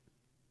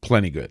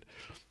plenty good.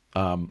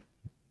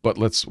 But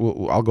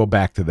I'll go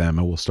back to them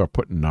and we'll start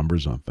putting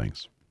numbers on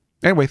things.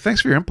 Anyway,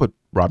 thanks for your input,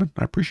 Robin.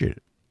 I appreciate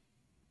it.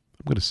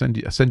 I'm going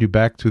to send you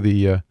back to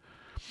the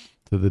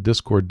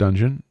Discord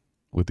dungeon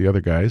with the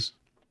other guys.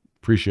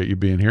 Appreciate you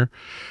being here.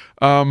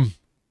 Flat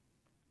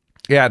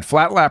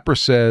Lapper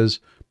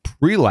says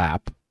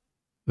pre-lap,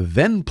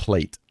 then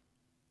plate,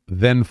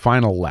 then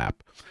final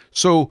lap.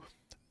 So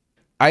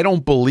I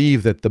don't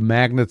believe that the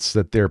magnets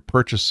that they're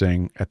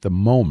purchasing at the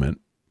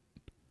moment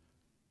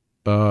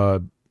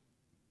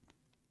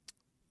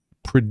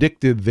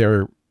predicted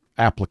their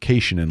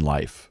application in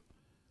life.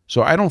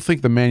 So I don't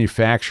think the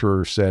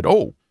manufacturer said,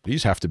 oh,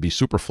 these have to be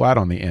super flat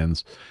on the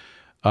ends.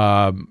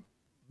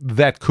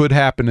 That could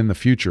happen in the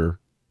future.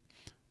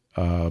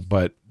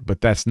 But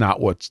that's not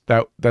what's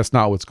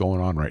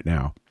going on right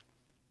now.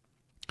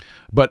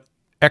 But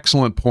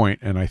excellent point,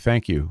 and I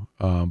thank you.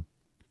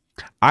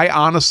 I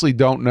honestly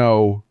don't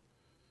know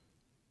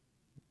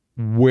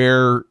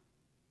where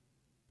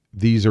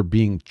these are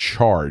being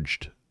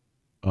charged.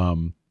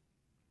 In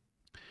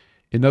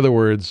other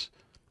words,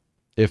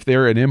 if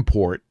they're an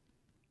import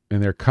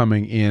and they're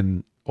coming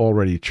in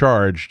already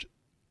charged,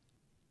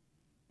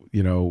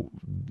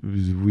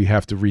 we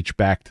have to reach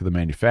back to the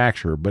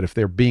manufacturer. But if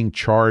they're being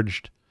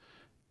charged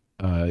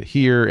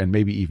here and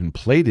maybe even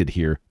plated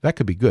here, that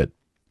could be good.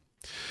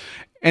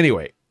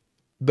 Anyway,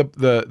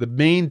 the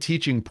main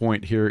teaching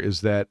point here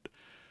is that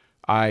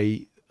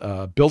I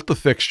built the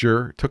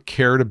fixture, took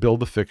care to build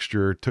the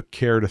fixture, took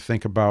care to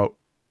think about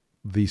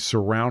the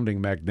surrounding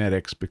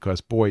magnetics,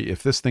 because boy,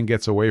 if this thing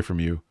gets away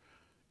from you,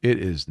 it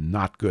is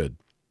not good.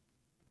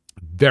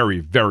 Very,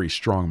 very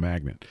strong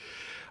magnet.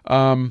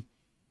 And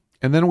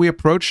then we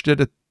approached it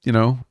at,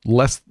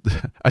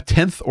 a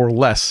tenth or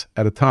less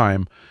at a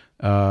time,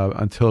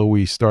 until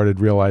we started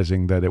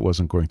realizing that it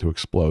wasn't going to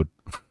explode.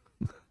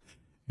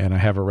 And I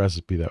have a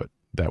recipe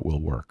that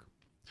will work.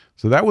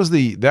 So that was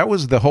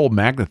the whole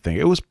magnet thing.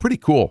 It was pretty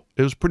cool.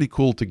 It was pretty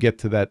cool to get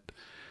to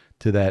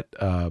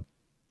that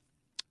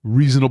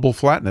reasonable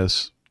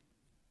flatness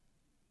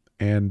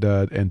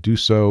and do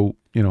so,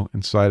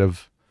 inside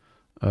of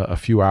a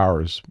few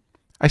hours.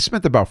 I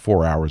spent about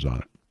 4 hours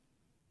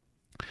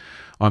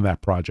on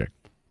that project.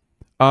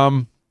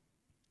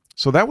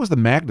 So that was the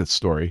magnet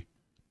story.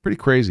 Pretty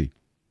crazy.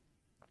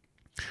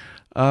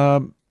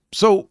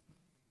 So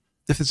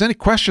if there's any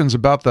questions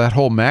about that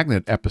whole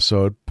magnet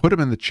episode, put them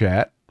in the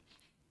chat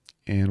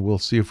and we'll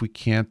see if we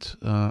can't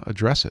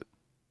address it.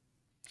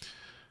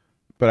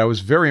 But I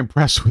was very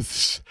impressed with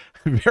this.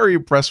 Very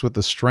impressed with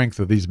the strength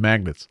of these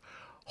magnets.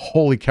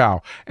 Holy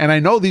cow. And I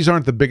know these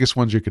aren't the biggest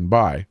ones you can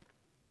buy.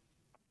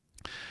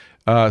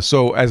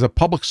 So as a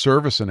public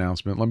service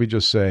announcement, let me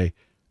just say,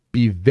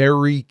 be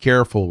very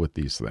careful with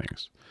these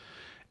things.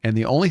 And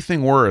the only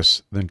thing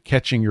worse than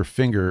catching your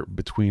finger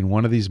between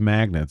one of these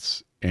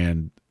magnets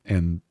and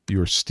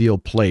your steel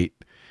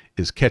plate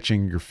is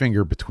catching your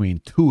finger between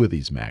two of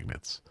these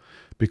magnets.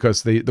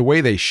 Because the way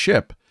they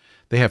ship,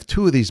 they have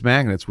two of these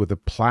magnets with a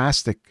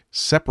plastic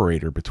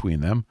separator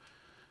between them.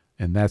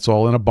 And that's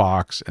all in a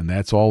box, and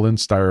that's all in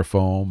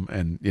styrofoam,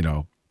 and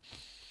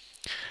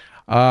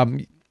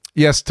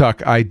yes,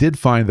 Tuck, I did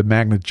find the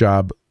magnet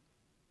job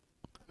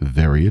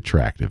very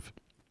attractive.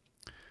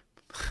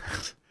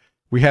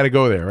 We had to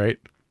go there, right?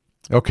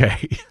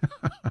 Okay.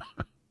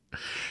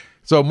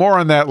 So more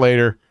on that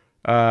later.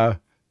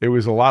 It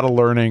was a lot of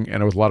learning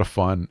and it was a lot of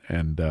fun,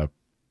 and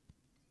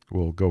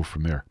we'll go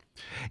from there.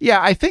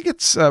 Yeah, I think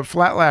it's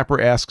Flat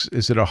Lapper asks,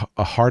 is it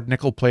a hard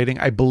nickel plating?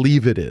 I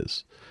believe it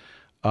is.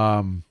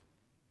 One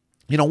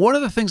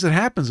of the things that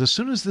happens as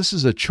soon as this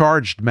is a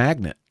charged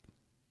magnet,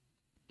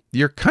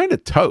 you're kind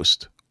of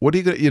toast. What are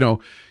you going to,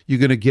 you're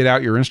going to get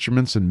out your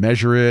instruments and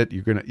measure it.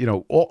 You're going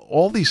to,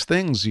 all these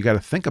things you got to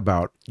think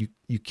about.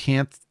 You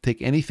can't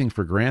take anything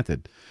for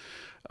granted.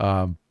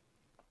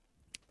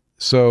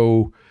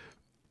 So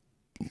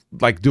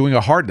like doing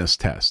a hardness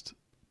test,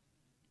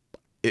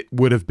 it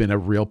would have been a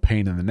real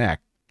pain in the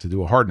neck to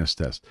do a hardness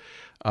test.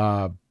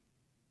 I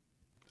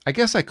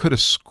guess I could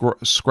have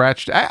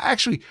scratched.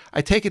 Actually,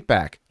 I take it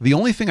back. The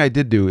only thing I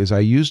did do is I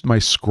used my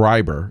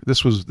scriber.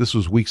 This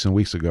was weeks and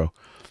weeks ago.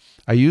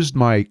 I used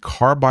my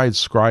carbide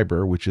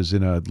scriber, which is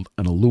in an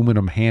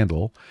aluminum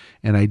handle,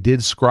 and I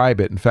did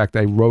scribe it. In fact,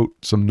 I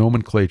wrote some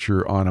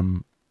nomenclature on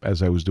them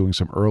as I was doing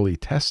some early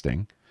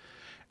testing.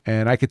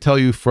 And I could tell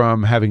you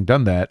from having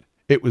done that,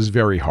 it was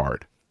very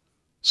hard.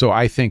 So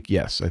I think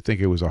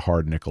it was a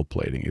hard nickel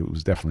plating. It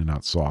was definitely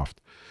not soft.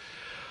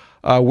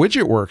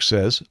 Widgetworks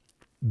says,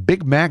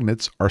 big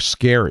magnets are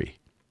scary.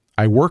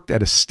 I worked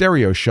at a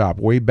stereo shop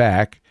way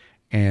back,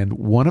 and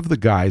one of the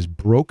guys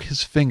broke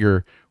his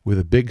finger with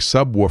a big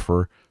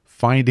subwoofer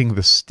finding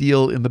the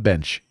steel in the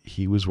bench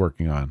he was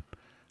working on.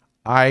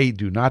 I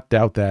do not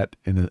doubt that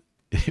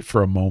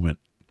for a moment.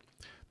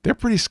 They're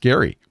pretty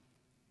scary.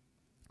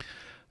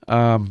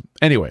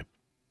 Anyway,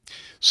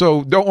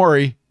 so don't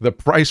worry. The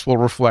price will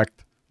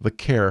reflect the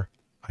care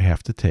I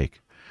have to take.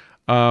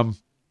 So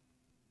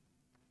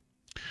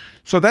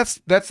that's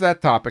that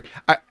topic.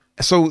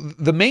 So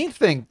the main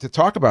thing to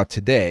talk about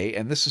today,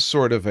 and this is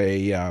sort of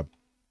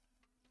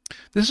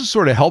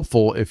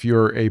helpful if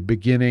you're a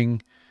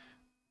beginning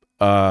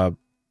or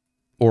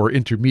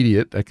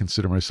intermediate. I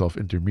consider myself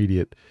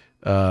intermediate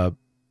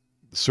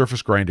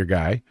surface grinder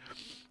guy.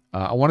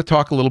 I want to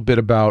talk a little bit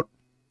about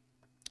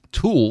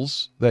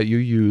tools that you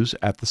use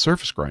at the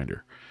surface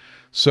grinder.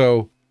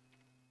 So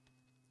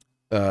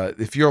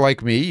if you're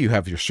like me, you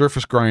have your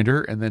surface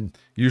grinder, and then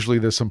usually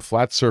there's some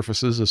flat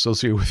surfaces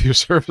associated with your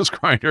surface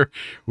grinder,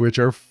 which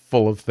are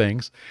full of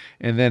things.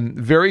 And then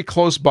very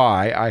close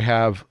by, I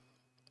have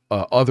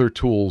other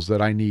tools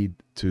that I need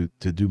to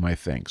do my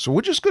thing. So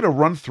we're just going to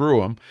run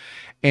through them.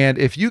 And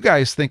if you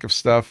guys think of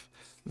stuff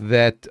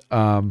that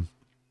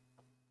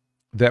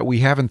that we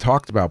haven't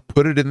talked about,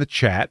 put it in the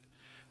chat.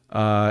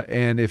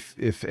 And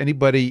if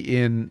anybody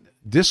in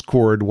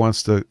Discord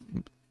wants to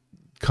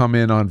come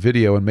in on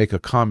video and make a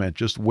comment,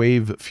 just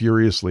wave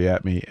furiously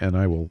at me and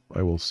I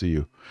will see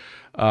you.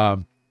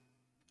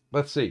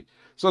 Let's see.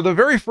 So the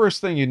very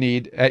first thing you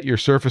need at your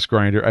surface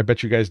grinder, I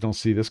bet you guys don't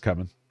see this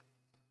coming.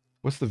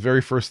 What's the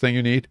very first thing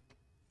you need?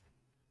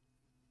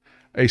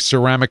 A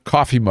ceramic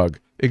coffee mug.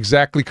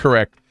 Exactly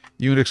correct.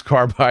 Unix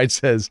Carbide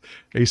says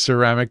a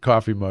ceramic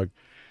coffee mug.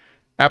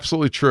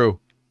 Absolutely true.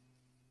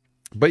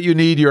 But you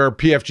need your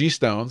PFG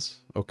stones,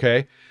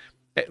 okay?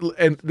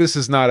 And this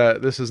is not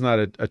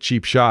a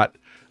cheap shot.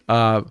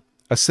 A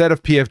set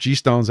of PFG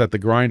stones at the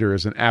grinder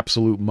is an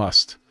absolute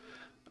must.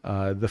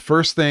 The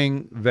first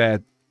thing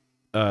that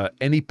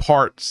any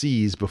part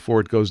sees before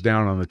it goes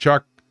down on the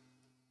chuck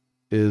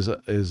is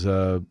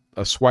a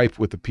swipe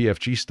with the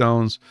PFG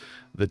stones.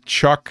 The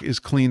chuck is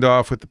cleaned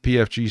off with the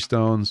PFG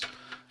stones.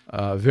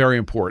 Very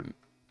important.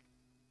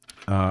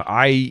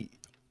 I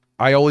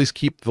always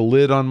keep the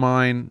lid on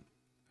mine,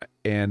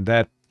 and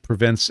that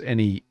prevents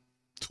any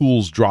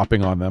tools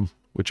dropping on them,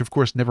 which of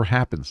course never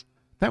happens.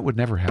 That would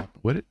never happen,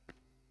 would it?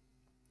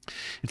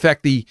 In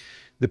fact, the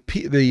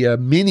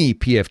mini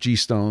PFG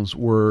stones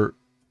were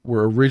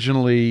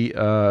originally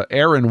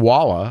Aaron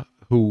Walla,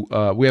 who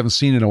we haven't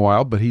seen in a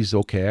while, but he's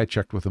okay. I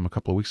checked with him a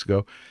couple of weeks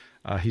ago.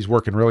 He's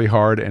working really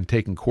hard and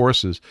taking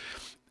courses.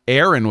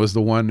 Aaron was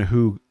the one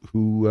who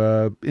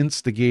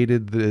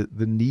instigated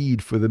the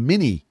need for the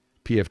mini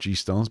PFG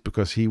stones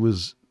because he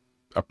was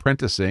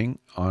apprenticing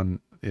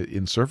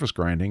in surface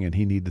grinding and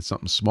he needed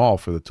something small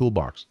for the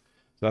toolbox.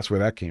 So that's where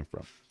that came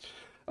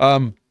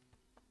from.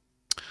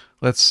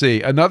 Let's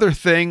see. Another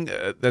thing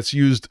that's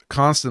used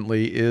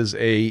constantly is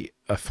a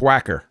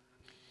thwacker.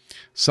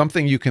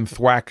 Something you can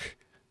thwack,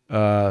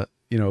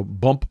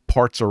 bump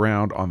parts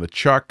around on the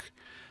chuck.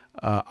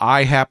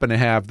 I happen to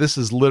have, this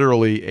is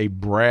literally a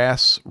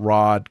brass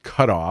rod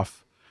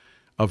cutoff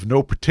of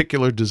no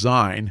particular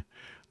design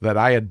that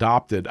I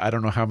adopted, I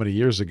don't know how many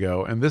years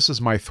ago. And this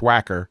is my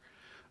thwacker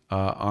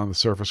on the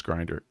surface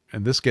grinder.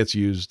 And this gets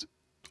used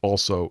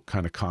also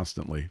kind of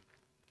constantly.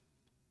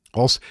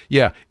 Also,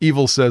 yeah,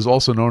 Evil says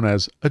also known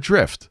as a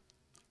drift,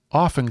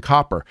 often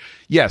copper.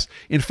 Yes,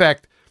 in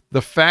fact,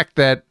 the fact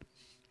that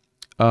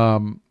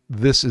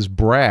this is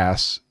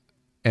brass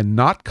and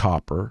not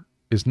copper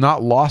is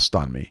not lost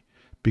on me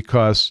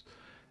because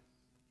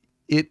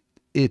it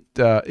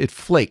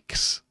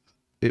flakes.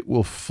 It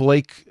will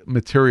flake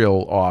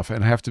material off,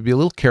 and I have to be a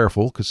little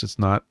careful because it's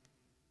not,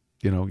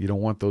 you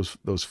don't want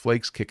those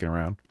flakes kicking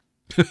around.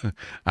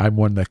 I'm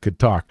one that could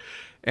talk,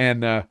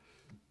 and a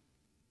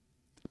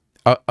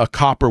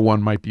copper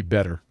one might be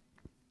better.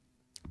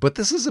 But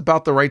this is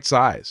about the right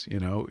size, you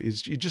know.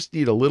 You just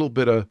need a little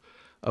bit of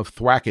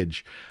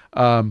thwackage.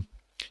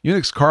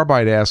 Unix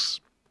Carbide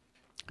asks,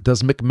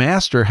 does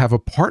McMaster have a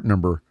part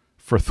number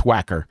for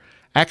thwacker?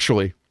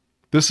 Actually,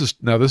 this is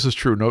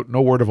true.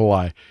 No word of a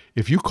lie.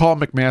 If you call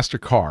McMaster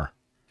Car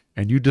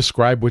and you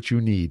describe what you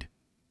need,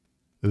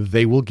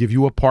 they will give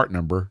you a part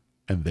number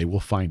and they will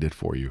find it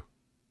for you.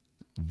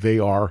 They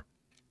are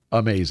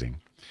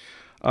amazing.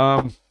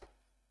 Let's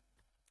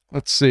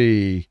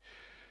see.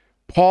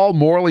 Paul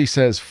Morley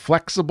says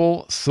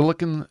flexible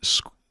silicone,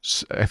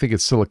 I think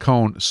it's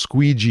silicone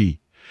squeegee.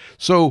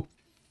 So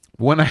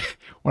when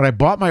I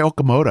bought my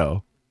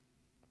Okamoto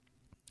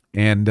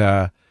and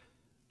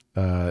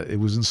it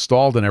was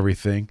installed and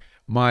everything,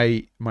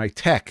 my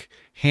tech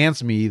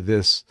hands me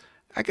this,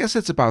 I guess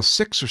it's about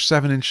 6 or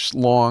 7 inch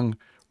long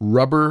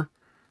rubber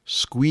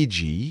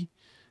squeegee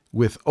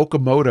with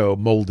Okamoto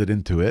molded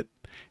into it.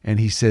 And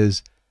he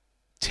says,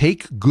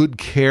 take good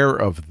care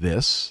of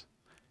this.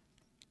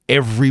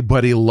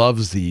 Everybody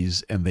loves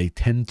these and they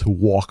tend to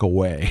walk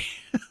away.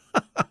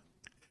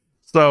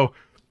 So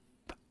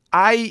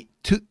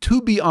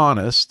to be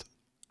honest,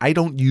 I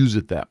don't use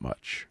it that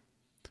much.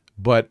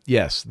 But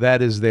yes,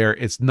 that is there.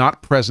 It's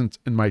not present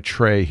in my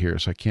tray here,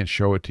 so I can't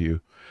show it to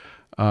you.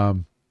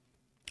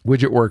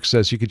 WidgetWorks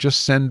says you could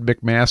just send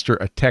McMaster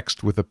a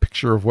text with a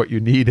picture of what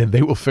you need and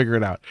they will figure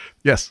it out.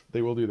 Yes,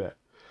 they will do that.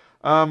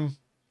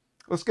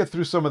 Let's get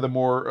through some of the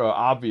more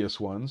obvious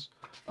ones.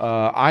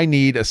 I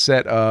need a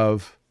set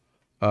of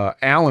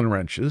Allen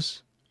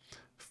wrenches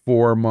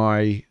for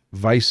my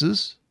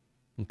vices,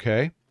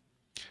 okay,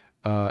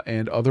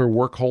 and other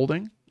work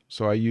holding.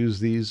 So I use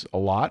these a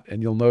lot,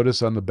 and you'll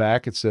notice on the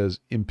back it says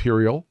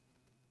Imperial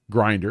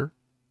Grinder,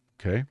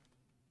 okay.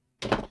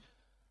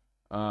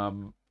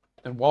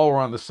 And while we're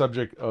on the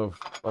subject of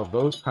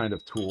those kind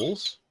of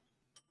tools,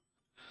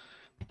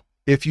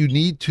 if you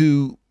need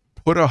to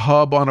put a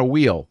hub on a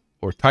wheel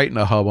or tighten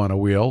a hub on a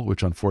wheel,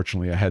 which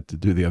unfortunately I had to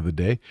do the other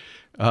day,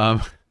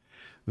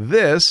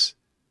 this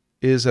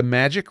is a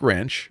magic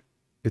wrench.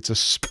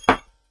 It's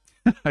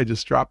I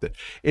just dropped it.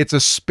 It's a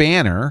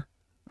spanner,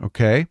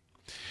 okay?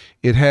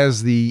 It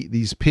has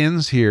these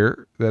pins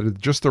here that are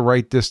just the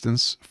right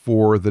distance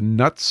for the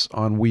nuts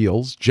on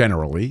wheels,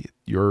 generally.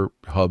 Your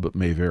hub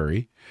may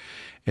vary.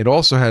 It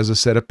also has a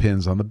set of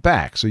pins on the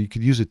back, so you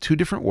could use it 2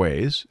 different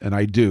ways, and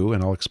I do,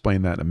 and I'll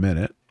explain that in a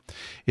minute.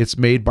 It's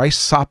made by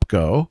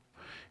Sopco.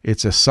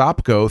 It's a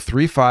Sopco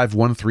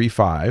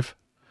 35135.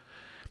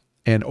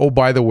 And oh,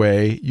 by the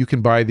way, you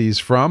can buy these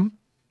from,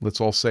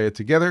 let's all say it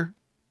together,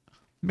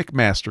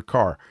 McMaster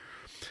Car.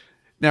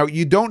 Now,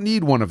 you don't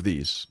need one of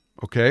these,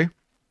 okay?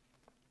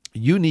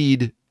 You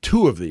need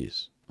 2 of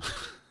these.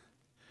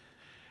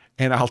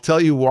 And I'll tell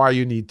you why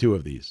you need 2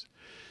 of these.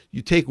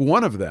 You take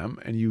one of them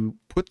and you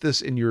put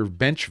this in your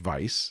bench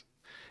vise,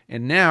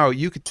 and now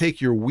you could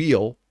take your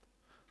wheel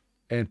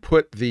and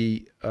put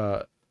the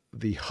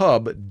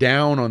hub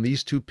down on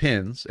these 2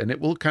 pins, and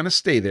it will kind of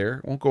stay there,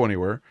 it won't go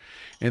anywhere.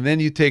 And then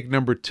you take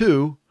number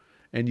 2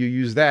 and you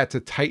use that to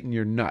tighten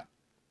your nut.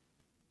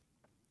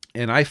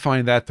 And I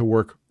find that to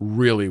work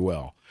really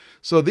well.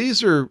 So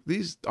these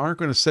aren't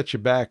going to set you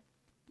back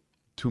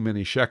too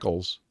many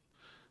shekels,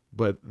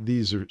 but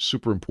these are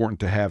super important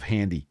to have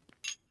handy.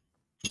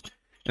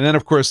 And then,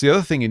 of course, the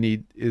other thing you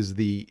need is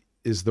the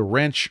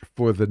wrench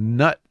for the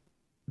nut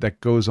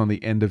that goes on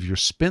the end of your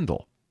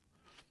spindle.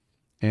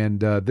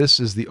 And this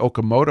is the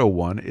Okamoto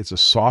one. It's a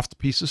soft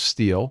piece of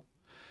steel.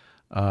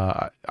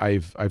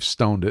 I've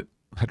stoned it.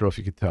 I don't know if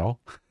you could tell.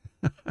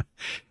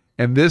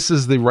 And this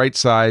is the right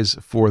size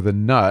for the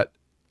nut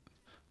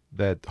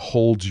that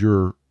holds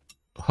your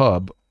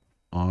hub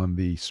on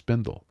the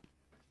spindle.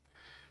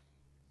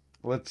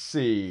 Let's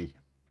see.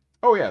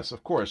 Oh, yes,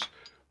 of course.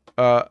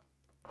 Let's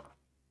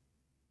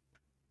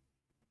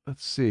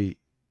see.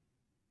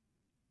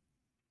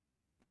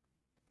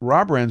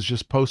 Rob Renz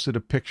just posted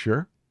a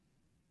picture.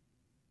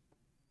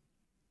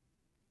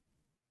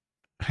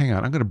 Hang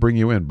on, I'm going to bring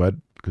you in,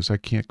 bud, because I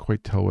can't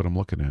quite tell what I'm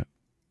looking at.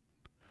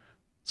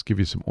 Let's give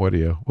you some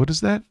audio. What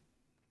is that?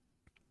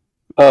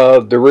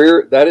 The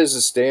rear, that is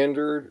a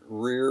standard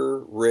rear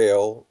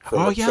rail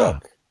from a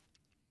chuck.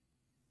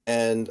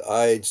 And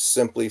I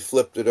simply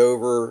flipped it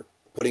over,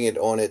 putting it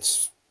on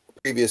its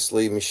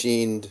previously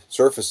machined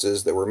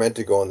surfaces that were meant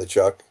to go on the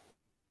chuck.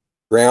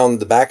 Ground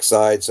the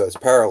backside so it's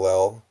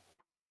parallel.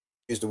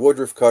 Used a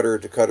woodruff cutter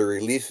to cut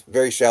a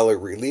very shallow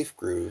relief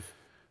groove.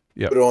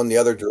 Yep. Put it on the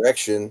other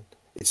direction.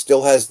 It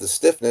still has the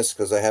stiffness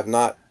because I have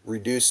not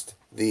reduced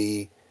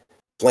the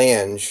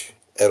flange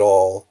at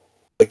all.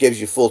 It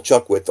gives you full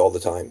chuck width all the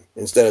time.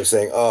 Instead of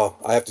saying, oh,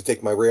 I have to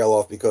take my rail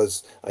off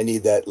because I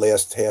need that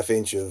last 1/2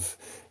 inch of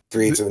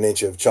 3/8 of an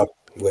inch of chuck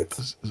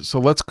width. So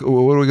what are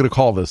we going to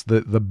call this?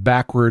 The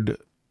backward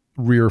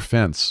rear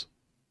fence.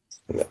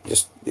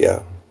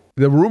 Yeah.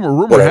 The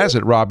rumor has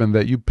it, Robin,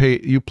 that you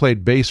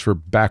played bass for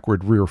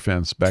backward rear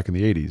fence back in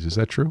the 80s. Is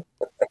that true?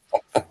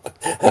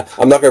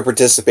 I'm not going to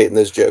participate in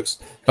those jokes.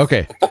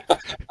 Okay.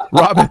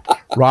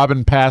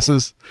 Robin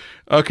passes.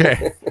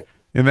 Okay.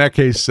 In that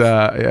case,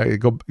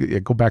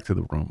 go back to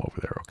the room over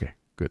there. Okay,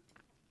 good.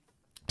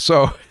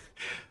 So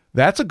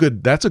that's a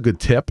good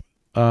tip.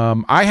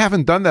 I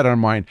haven't done that on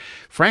mine.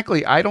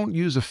 Frankly, I don't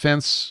use a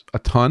fence a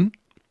ton,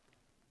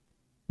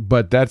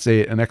 but that's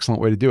an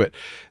excellent way to do it.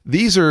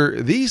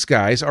 These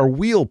guys are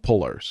wheel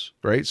pullers,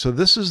 right? So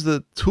this is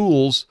the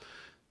tools,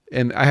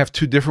 and I have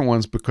two different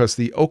ones because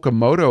the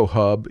Okamoto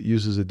hub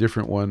uses a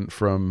different one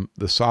from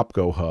the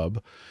Sopco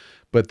hub.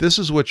 But this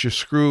is what you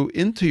screw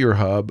into your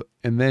hub,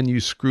 and then you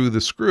screw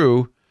the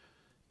screw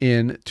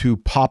in to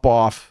pop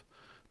off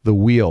the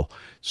wheel.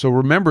 So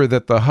remember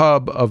that the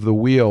hub of the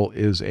wheel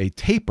is a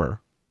taper,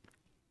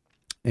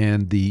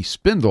 and the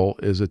spindle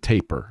is a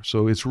taper.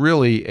 So it's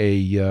really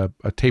a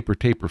taper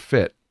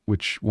fit,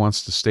 which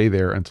wants to stay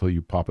there until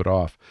you pop it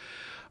off.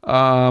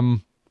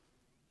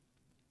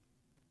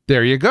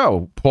 There you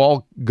go.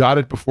 Paul got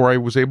it before I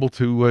was able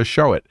to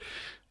show it.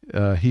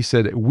 He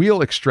said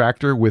wheel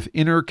extractor with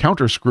inner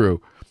counter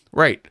screw.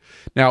 Right.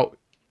 Now,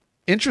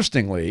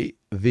 interestingly,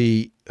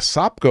 the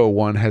Sopco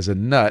one has a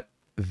nut.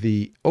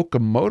 The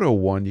Okamoto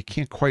one, you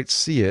can't quite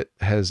see it,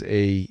 has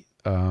a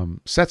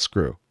set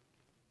screw.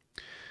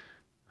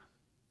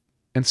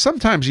 And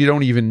sometimes you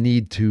don't even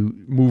need to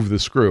move the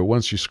screw.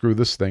 Once you screw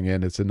this thing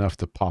in, it's enough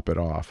to pop it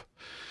off.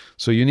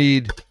 So you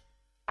need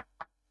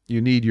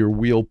your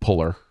wheel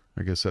puller.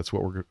 I guess that's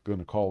what we're going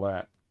to call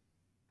that.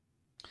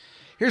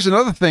 Here's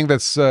another thing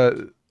that's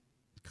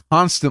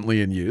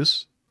constantly in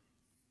use,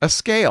 a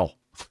scale.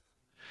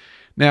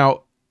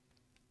 Now,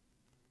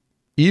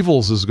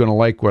 Evils is going to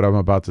like what I'm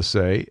about to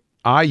say.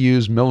 I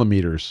use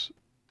millimeters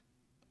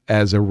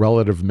as a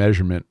relative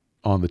measurement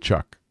on the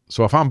chuck.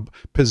 So if I'm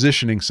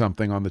positioning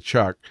something on the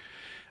chuck,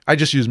 I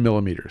just use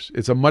millimeters.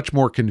 It's a much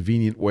more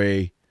convenient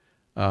way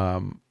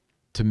to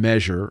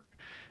measure.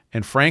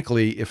 And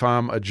frankly, if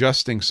I'm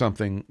adjusting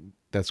something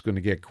that's going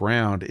to get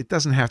ground, it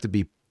doesn't have to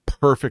be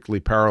perfectly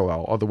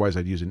parallel. Otherwise,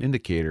 I'd use an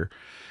indicator.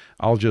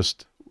 I'll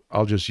just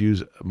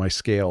use my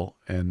scale,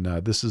 and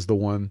this is the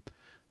one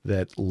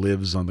that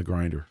lives on the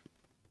grinder.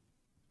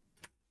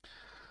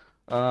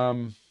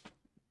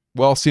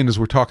 Well, seeing as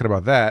we're talking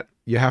about that,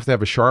 you have to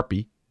have a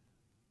Sharpie.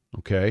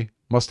 Okay,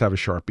 must have a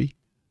Sharpie.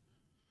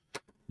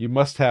 You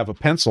must have a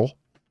pencil.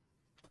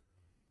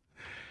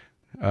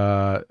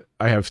 I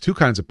have two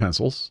kinds of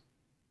pencils,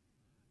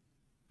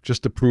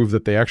 just to prove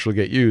that they actually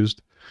get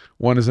used.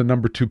 One is a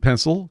number 2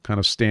 pencil, kind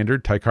of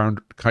standard,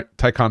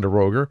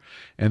 Ticonderoga,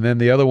 and then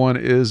the other one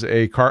is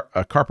a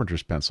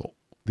carpenter's pencil.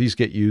 These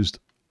get used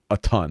a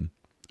ton,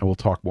 and we'll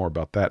talk more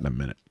about that in a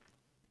minute.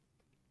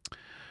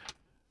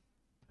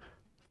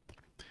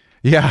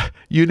 Yeah,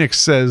 Unix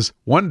says,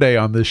 one day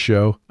on this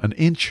show, an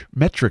inch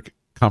metric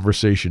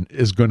conversation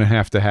is going to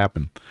have to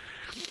happen.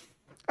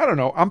 I don't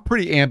know. I'm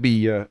pretty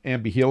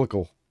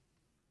ambi-helical.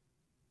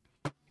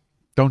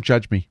 Don't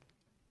judge me.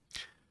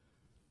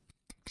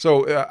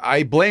 So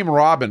I blame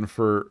Robin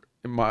for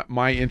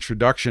my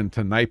introduction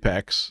to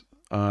Knipex.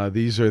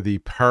 These are the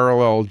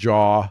parallel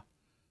jaw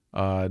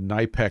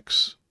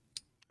Knipex.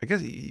 I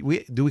guess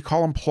do we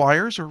call them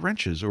pliers or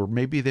wrenches, or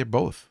maybe they're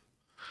both.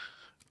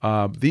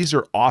 These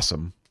are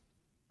awesome.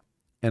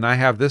 And I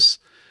have this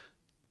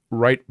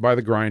right by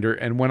the grinder,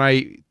 and when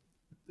I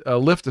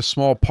lift a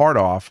small part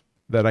off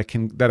that I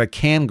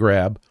can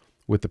grab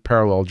with the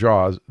parallel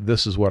jaws,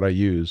 this is what I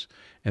use,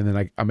 and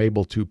then I'm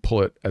able to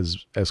pull it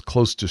as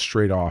close to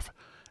straight off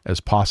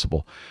as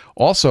possible.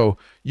 Also,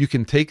 you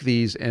can take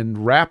these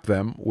and wrap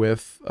them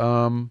with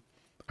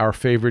our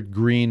favorite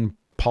green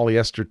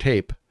polyester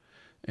tape,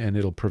 and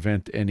it'll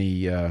prevent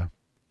any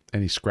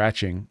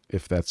scratching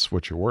if that's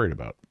what you're worried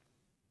about.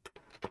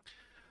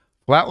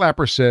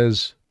 Flatlapper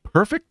says,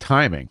 perfect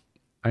timing.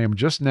 I am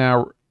just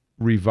now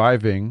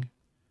reviving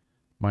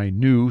my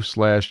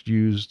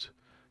new/used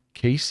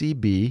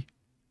KCB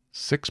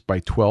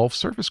 6x12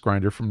 surface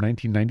grinder from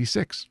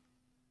 1996.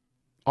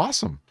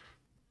 Awesome.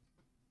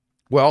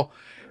 Well,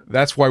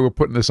 that's why we're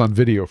putting this on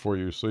video for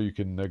you, so you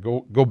can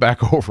go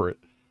back over it.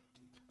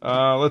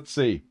 Let's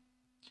see.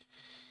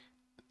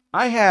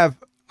 I have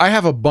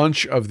a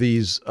bunch of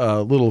these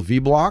little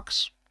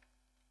V-blocks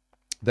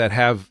that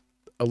have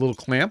a little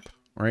clamp,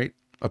 right?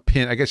 A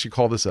pin. I guess you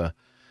call this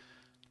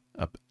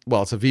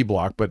well, it's a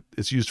V-block, but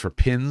it's used for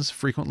pins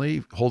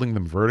frequently, holding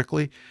them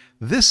vertically.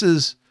 This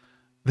is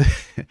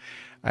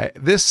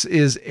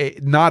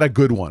not a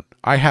good one.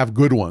 I have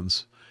good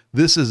ones.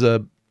 This is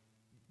a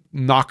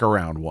knock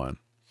around one,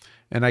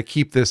 and I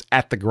keep this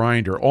at the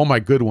grinder. All my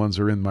good ones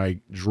are in my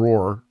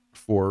drawer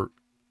for,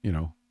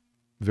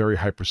 very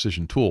high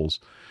precision tools,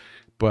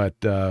 but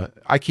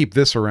I keep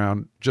this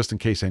around just in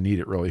case I need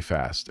it really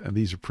fast, and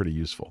these are pretty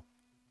useful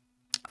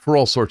for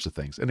all sorts of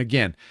things. And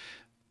again,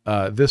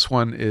 this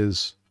one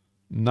is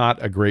not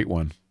a great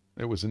one.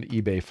 It was an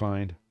eBay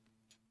find.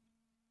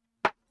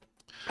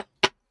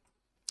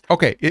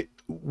 Okay,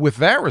 with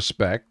that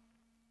respect,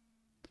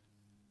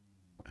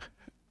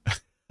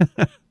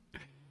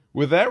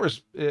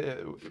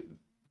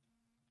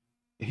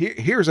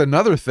 here's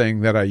another thing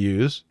that I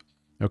use.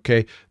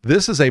 Okay,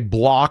 this is a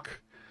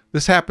block.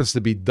 This happens to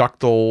be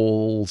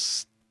ductile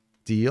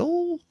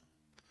steel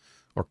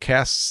or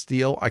cast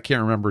steel. I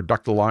can't remember,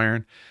 ductile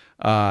iron.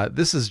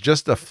 This is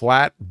just a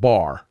flat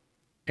bar,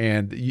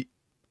 and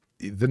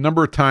the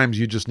number of times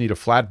you just need a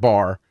flat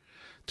bar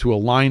to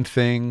align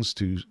things,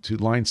 to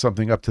line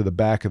something up to the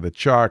back of the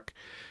chuck.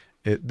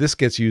 This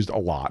gets used a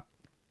lot.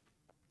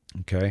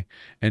 Okay,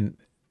 and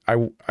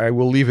I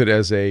will leave it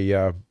as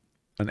an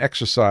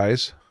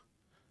exercise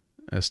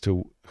as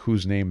to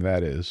whose name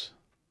that is.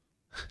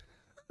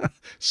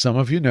 Some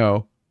of you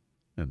know,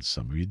 and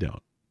some of you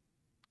don't.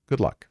 Good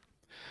luck.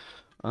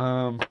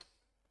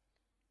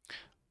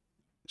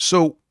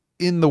 So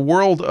in the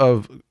world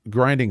of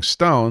grinding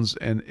stones,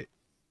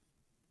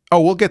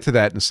 we'll get to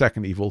that in a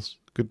second, Evils.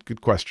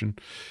 Good question.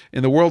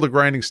 In the world of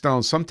grinding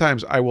stones,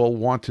 sometimes I will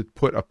want to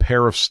put a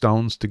pair of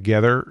stones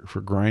together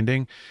for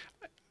grinding.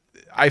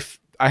 I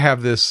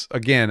have this,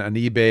 again, an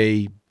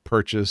eBay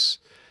purchase,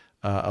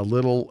 a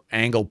little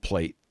angle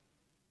plate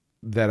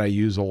that I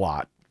use a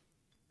lot.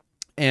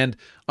 And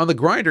on the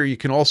grinder, you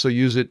can also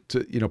use it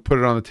to, put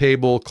it on the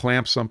table,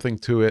 clamp something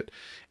to it,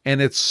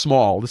 and it's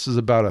small. This is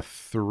about a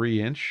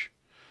 3-inch,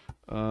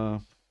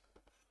 about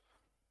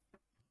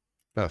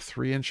a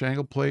 3-inch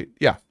angle plate.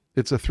 Yeah,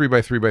 it's a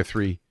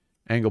 3x3x3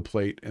 angle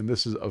plate, and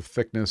this is of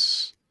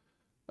thickness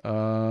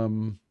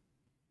 15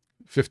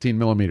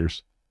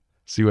 millimeters.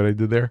 See what I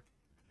did there?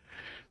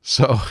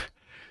 So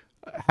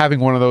having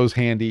one of those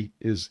handy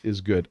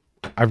is good.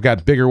 I've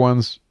got bigger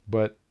ones,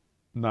 but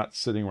not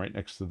sitting right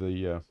next to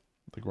the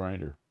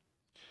grinder.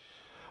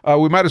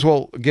 We might as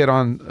well get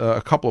on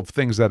a couple of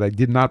things that I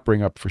did not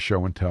bring up for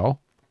show and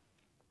tell.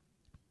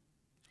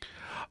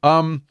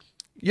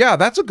 Yeah,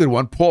 that's a good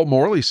one. Paul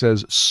Morley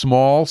says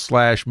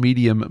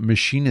small/medium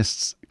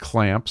machinists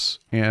clamps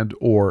and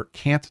or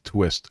can't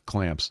twist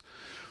clamps.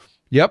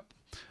 Yep.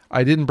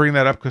 I didn't bring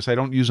that up because I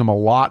don't use them a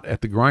lot at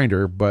the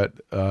grinder, but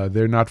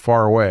they're not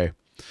far away.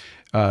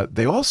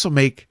 They also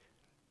make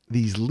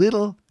these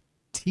little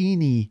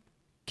teeny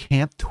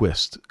can't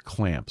twist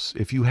clamps.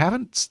 If you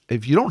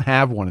don't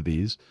have one of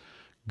these,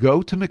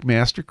 go to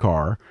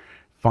McMaster-Carr,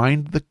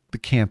 find the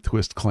can't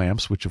twist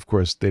clamps, which of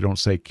course they don't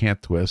say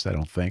can't twist, I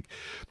don't think,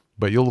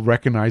 but you'll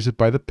recognize it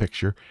by the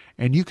picture.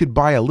 And you could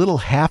buy a little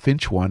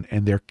 1/2-inch one,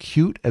 and they're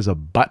cute as a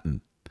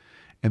button,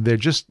 and they're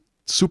just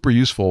super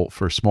useful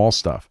for small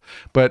stuff.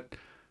 But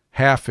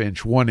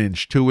 1/2-inch,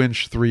 1-inch,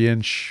 2-inch,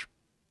 3-inch,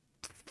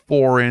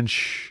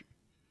 4-inch,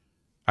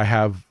 I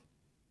have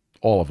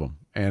all of them,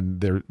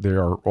 and they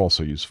are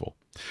also useful.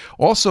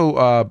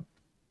 Also,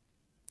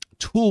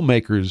 tool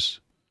makers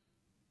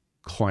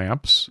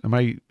clamps. Am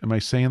I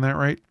saying that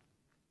right?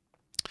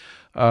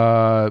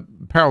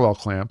 Parallel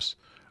clamps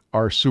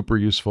are super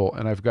useful,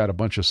 and I've got a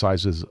bunch of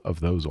sizes of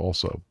those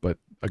also. But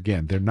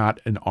again, they're not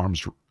an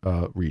arm's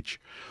reach.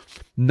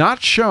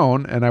 Not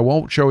shown, and I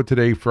won't show it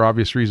today for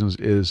obvious reasons,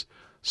 is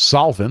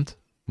solvent.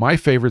 My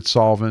favorite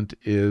solvent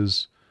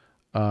is,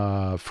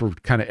 for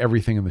kind of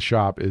everything in the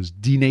shop, is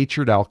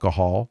denatured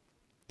alcohol.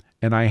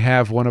 And I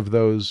have one of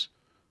those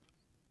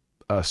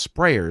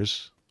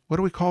sprayers. What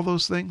do we call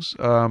those things?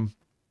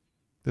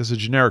 There's a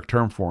generic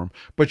term for them.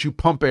 But you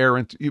pump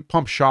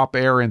shop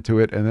air into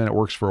it, and then it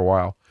works for a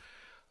while.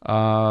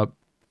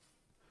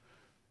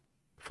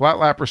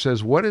 Flatlapper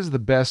says, what is the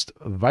best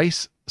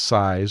vise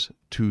size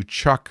to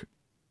chuck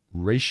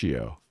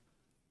ratio?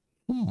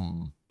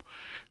 Well,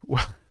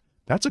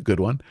 that's a good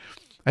one.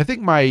 I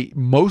think my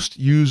most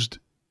used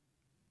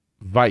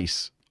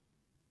vise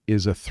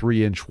is a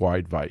 3-inch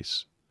wide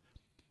vise.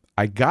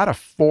 I got a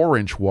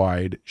 4-inch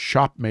wide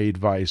shop-made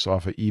vise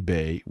off of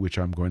eBay, which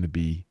I'm going to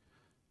be,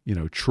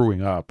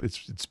 truing up.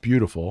 It's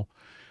beautiful.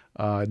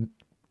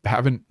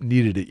 Haven't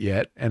needed it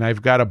yet, and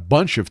I've got a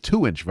bunch of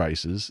 2-inch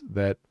vices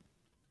that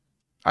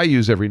I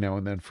use every now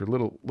and then for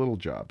little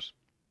jobs.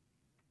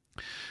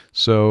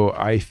 So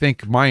I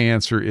think my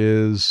answer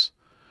is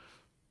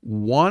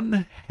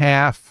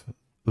 1/2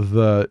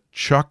 the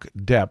chuck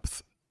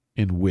depth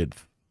in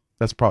width.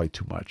 That's probably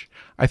too much.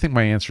 I think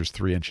my answer is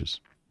 3 inches.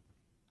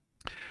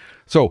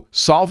 So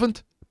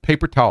solvent,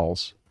 paper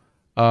towels.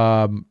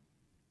 I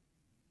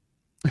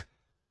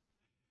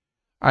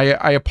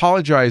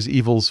apologize,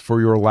 Evils,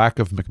 for your lack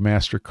of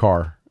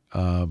McMaster-Carr.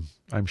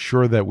 I'm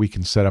sure that we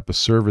can set up a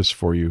service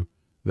for you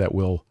that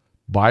will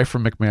buy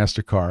from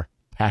McMaster-Carr,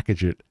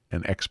 package it,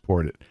 and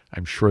export it.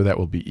 I'm sure that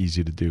will be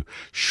easy to do.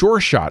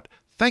 Sure Shot.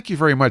 Thank you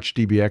very much,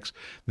 DBX.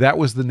 That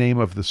was the name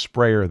of the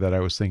sprayer that I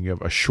was thinking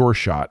of, a Sure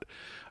Shot.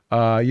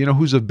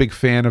 Who's a big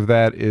fan of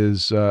that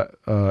is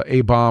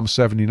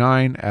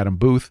A-Bomb79, Adam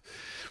Booth.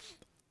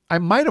 I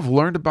might have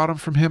learned about him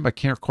from him. I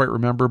can't quite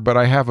remember, but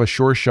I have a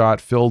Sure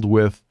Shot filled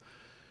with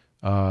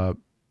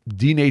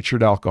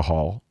denatured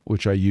alcohol,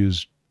 which I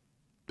use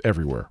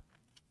everywhere.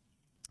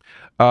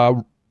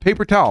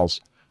 Paper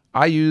towels.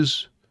 I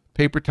use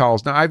paper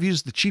towels. Now, I've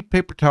used the cheap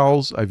paper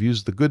towels, I've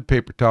used the good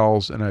paper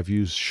towels, and I've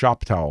used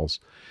shop towels.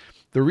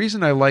 The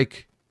reason I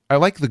like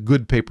the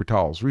good paper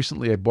towels.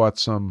 Recently, I bought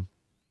some,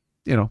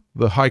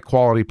 the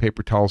high-quality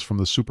paper towels from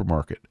the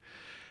supermarket.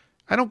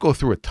 I don't go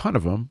through a ton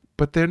of them,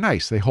 but they're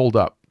nice. They hold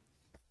up.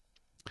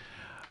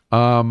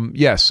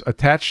 Yes,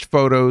 attached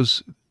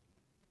photos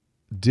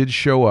did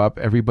show up.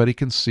 Everybody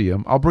can see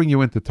them. I'll bring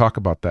you in to talk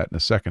about that in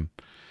a second.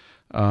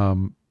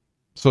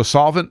 So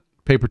solvent,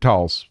 paper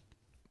towels,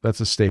 that's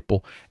a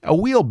staple. A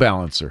wheel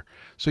balancer.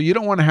 So you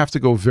don't want to have to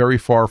go very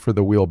far for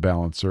the wheel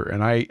balancer.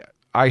 And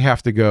I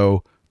have to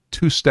go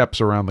 2 steps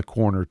around the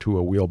corner to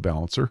a wheel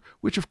balancer,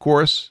 which of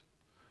course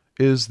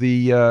is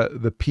the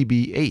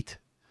PB8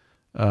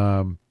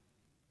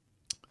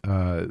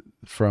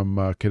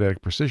 from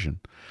Kinetic Precision.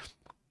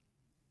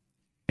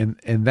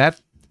 And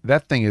that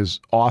thing is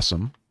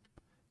awesome.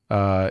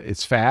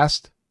 It's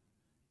fast,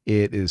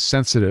 it is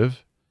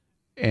sensitive,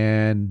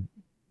 and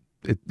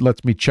it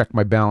lets me check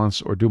my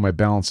balance or do my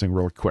balancing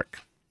real quick.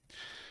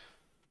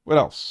 What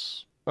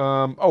else?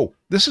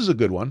 This is a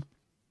good one.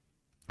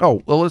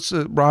 Oh, well, let's.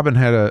 Robin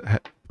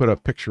had put a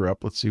picture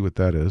up. Let's see what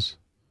that is.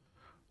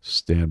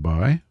 Stand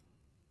by.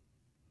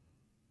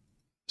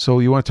 So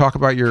you want to talk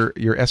about your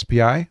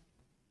SPI?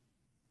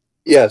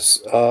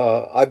 Yes,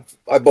 I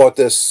bought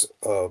this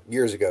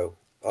years ago,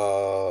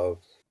 probably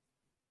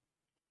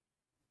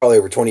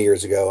over 20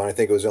 years ago, and I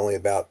think it was only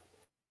about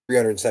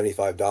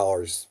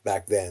 $375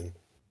 back then.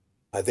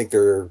 I think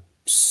they're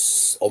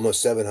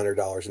almost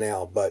 $700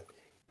 now, but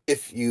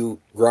if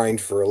you grind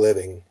for a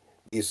living,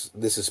 this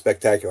is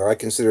spectacular. I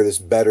consider this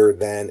better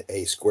than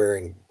a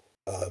squaring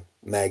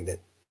magnet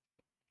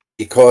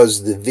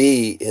because the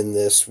V in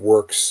this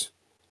works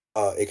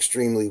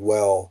extremely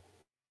well.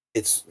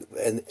 It's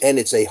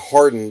a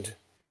hardened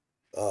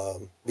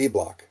V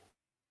block,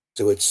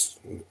 so it's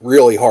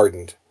really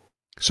hardened.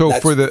 So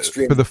for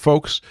the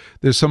folks,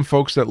 there's some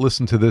folks that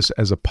listen to this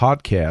as a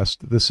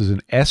podcast. This is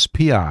an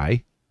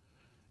SPI,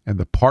 and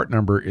the part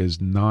number is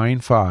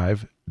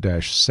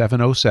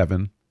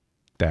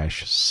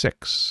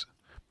 95-707-6.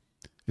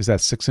 Is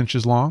that 6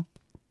 inches long?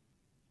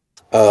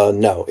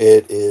 No,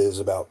 it is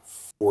about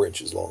 4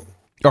 inches long.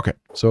 Okay,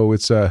 so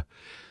it's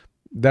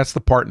that's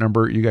the part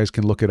number. You guys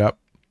can look it up.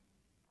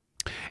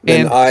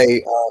 And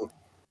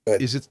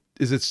is it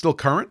still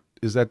current?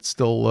 Is that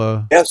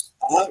still? Yes.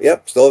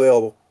 Yep. Still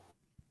available.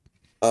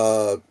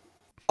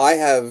 I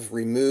have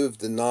removed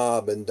the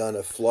knob and done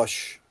a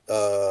flush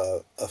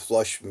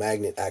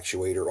magnet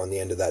actuator on the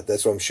end of that.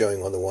 That's what I'm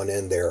showing on the one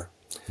end there.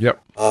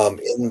 Yep.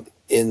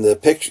 In the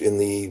picture, in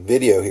the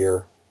video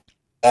here,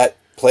 that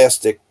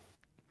plastic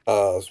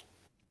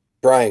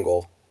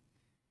triangle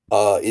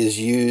is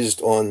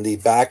used on the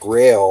back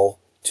rail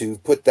to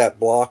put that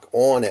block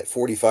on at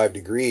 45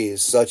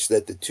 degrees such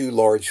that the 2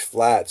 large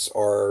flats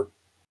are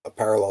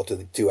parallel to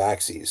the 2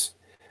 axes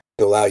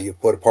to allow you to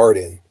put a part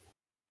in.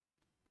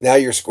 Now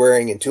you're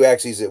squaring in 2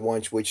 axes at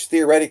once, which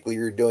theoretically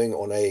you're doing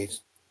on a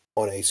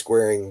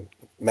squaring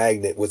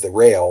magnet with a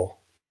rail.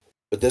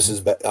 But this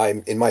is,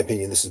 in my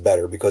opinion, this is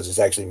better because it's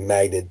actually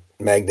magneted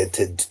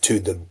to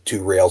the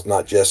 2 rails,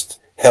 not just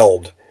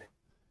held.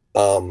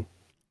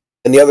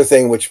 And the other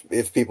thing, which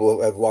if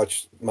people have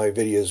watched my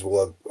videos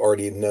will have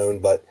already known,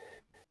 but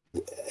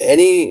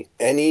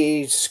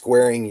any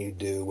squaring you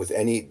do with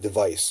any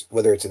device,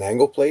 whether it's an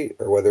angle plate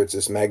or whether it's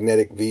this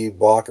magnetic V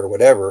block or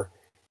whatever,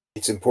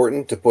 it's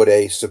important to put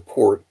a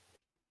support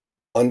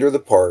under the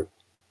part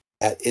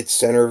at its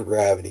center of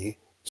gravity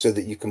so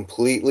that you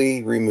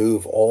completely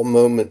remove all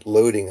moment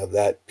loading of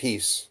that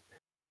piece.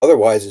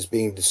 Otherwise, it's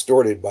being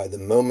distorted by the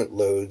moment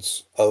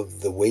loads of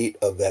the weight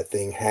of that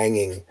thing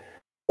hanging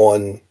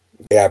on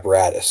the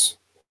apparatus.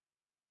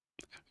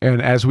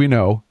 And as we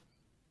know,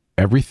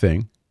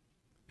 everything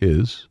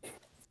is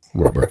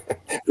rubber.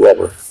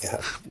 Rubber,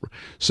 yeah.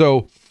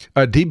 So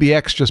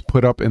DBX just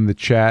put up in the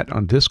chat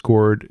on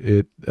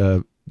Discord,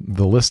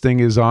 the listing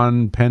is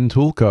on Pen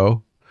Tool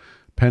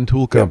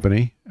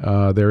Company.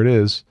 There it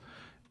is.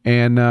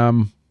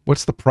 And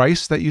what's the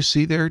price that you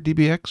see there,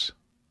 DBX?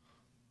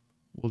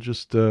 We'll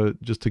just to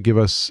give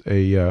us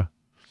a...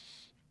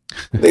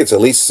 I think it's at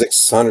least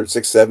 600,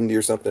 670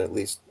 or something at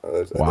least.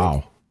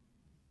 Wow.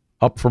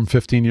 Up from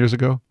 15 years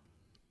ago?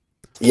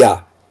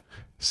 Yeah.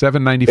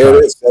 $795. There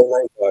it is,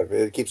 $795.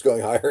 It keeps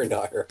going higher and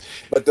higher.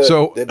 But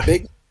the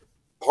big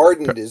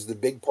hardened is the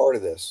big part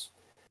of this.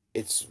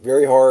 It's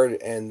very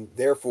hard, and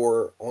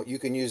therefore you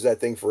can use that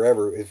thing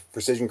forever. If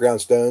precision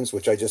ground stones,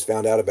 which I just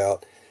found out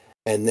about,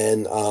 and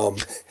then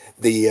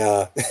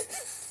the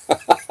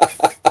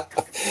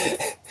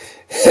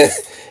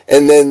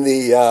and then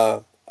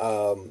the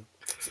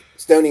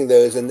stoning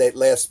those, and they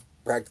last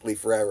practically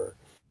forever.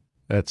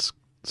 That's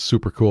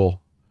super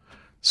cool.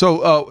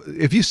 So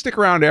if you stick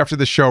around after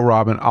the show,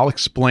 Robin, I'll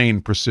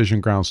explain precision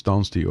ground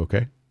stones to you,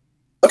 okay?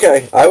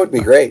 Okay, I would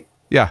be great.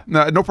 Yeah,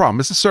 no problem.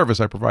 It's a service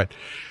I provide.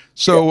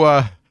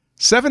 So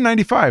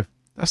 $795.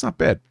 That's not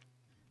bad.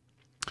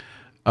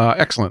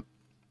 Excellent.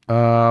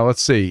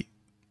 Let's see.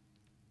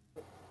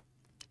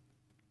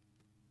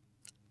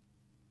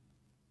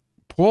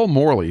 Paul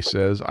Morley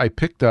says, I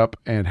picked up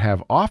and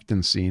have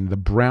often seen the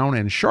Brown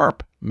and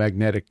Sharp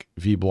magnetic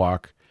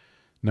V-block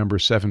number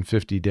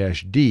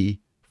 750-D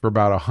for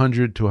about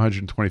 $100 to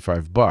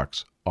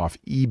 $125 off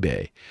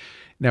eBay.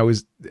 Now,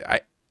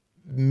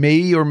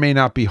 may or may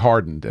not be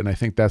hardened, and I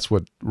think that's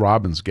what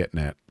Robin's getting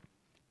at.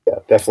 Yeah,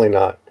 definitely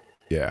not.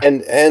 Yeah.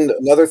 And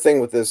another thing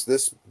with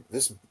this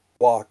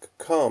block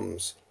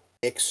comes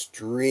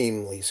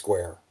extremely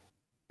square.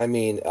 I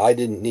mean, I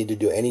didn't need to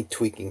do any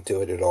tweaking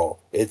to it at all.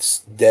 It's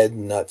dead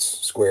nuts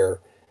square.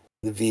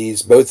 The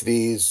V's, both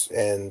V's,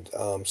 and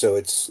so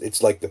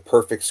it's like the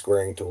perfect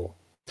squaring tool.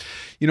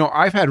 You know,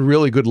 I've had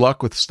really good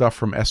luck with stuff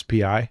from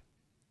SPI.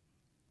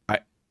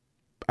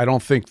 I I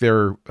don't think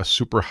they're a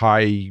super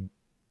high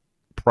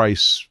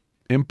price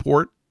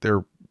import.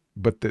 Their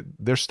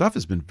stuff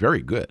has been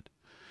very good.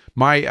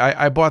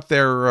 I bought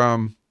their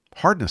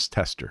hardness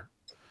tester,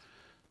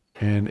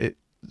 and it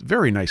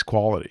very nice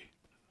quality,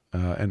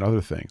 and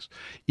other things.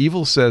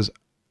 Evil says,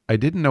 I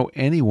didn't know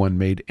anyone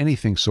made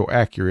anything so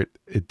accurate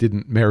it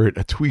didn't merit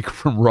a tweak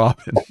from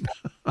Robin.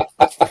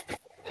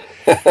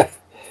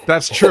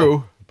 That's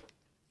true,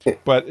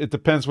 but it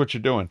depends what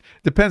you're doing.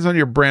 Depends on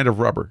your brand of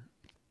rubber.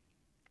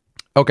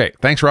 Okay,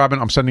 thanks, Robin.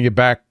 I'm sending it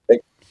back.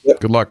 Yep.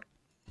 Good luck.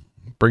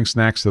 Bring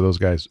snacks to those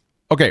guys.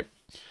 Okay.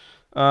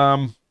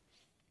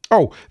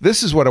 Oh,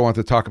 this is what I want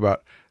to talk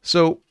about.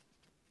 So,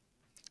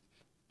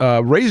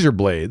 razor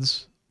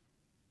blades,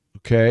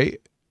 okay,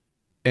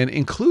 and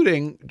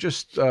including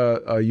just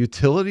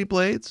utility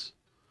blades,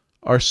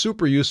 are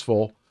super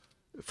useful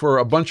for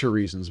a bunch of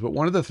reasons. But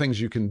one of the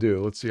things you can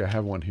do, let's see, I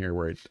have one here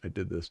where I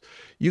did this.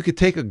 You could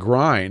take a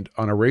grind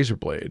on a razor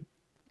blade,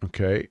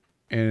 okay,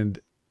 and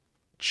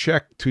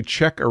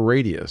check a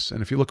radius. And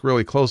if you look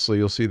really closely,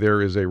 you'll see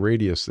there is a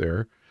radius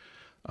there.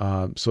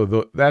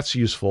 That's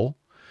useful.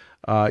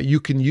 You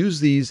can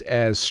use these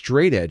as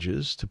straight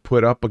edges to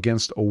put up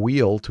against a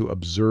wheel to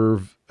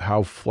observe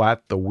how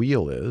flat the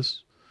wheel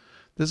is.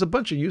 There's a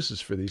bunch of uses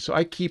for these. So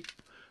I keep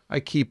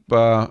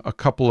a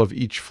couple of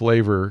each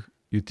flavor,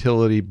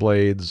 utility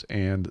blades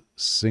and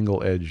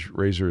single edge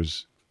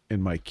razors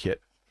in my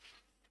kit.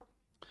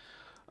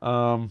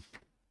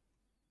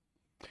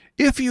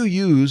 If you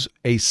use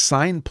a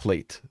sign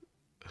plate,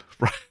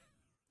 right?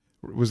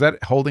 Was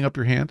that holding up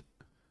your hand?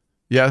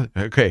 Yeah.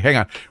 Okay. Hang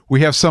on.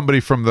 We have somebody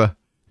from the.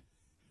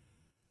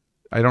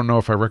 I don't know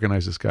if I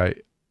recognize this guy.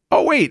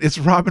 Oh wait, it's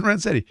Robin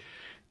Renzetti.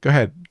 Go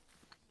ahead.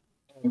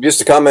 Just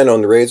to comment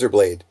on the razor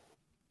blade,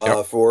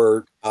 Yep.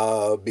 for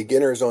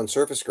beginners on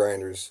surface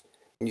grinders,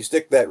 when you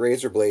stick that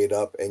razor blade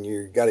up and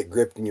you got it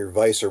gripped in your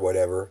vise or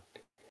whatever,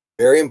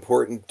 very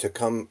important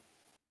to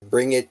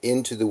bring it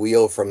into the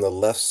wheel from the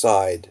left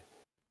side,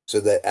 so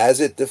that as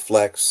it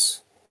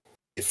deflects,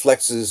 it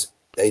flexes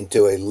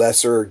into a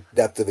lesser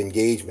depth of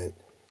engagement.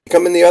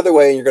 Come in the other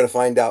way, and you're going to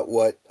find out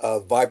what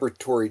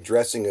vibratory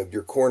dressing of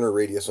your corner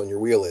radius on your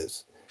wheel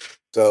is.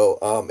 So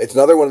it's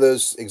another one of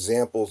those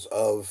examples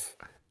of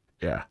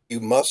Yeah. you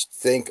must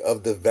think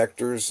of the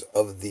vectors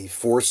of the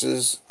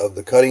forces of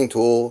the cutting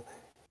tool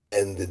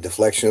and the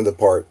deflection of the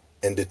part,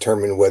 and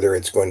determine whether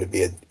it's going to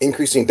be an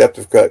increasing depth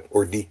of cut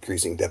or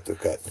decreasing depth of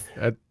cut.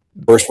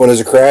 First one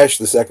is a crash.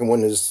 The second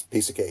one is a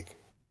piece of cake.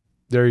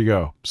 There you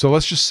go. So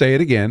let's just say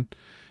it again.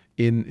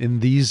 In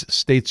these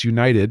states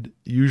united,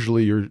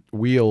 usually your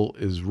wheel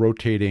is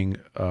rotating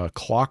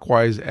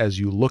clockwise as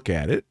you look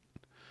at it.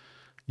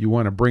 You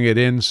want to bring it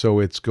in so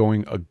it's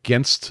going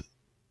against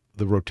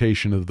the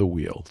rotation of the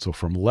wheel. So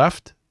from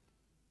left,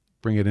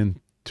 bring it in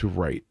to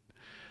right.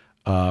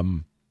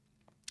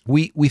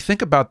 We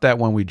think about that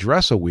when we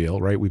dress a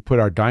wheel, right? We put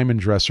our diamond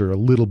dresser a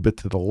little bit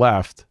to the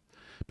left,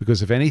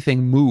 because if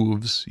anything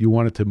moves, you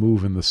want it to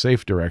move in the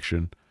safe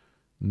direction,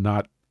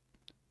 not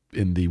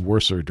in the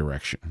worser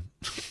direction.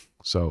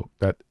 So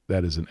that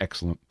is an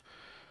excellent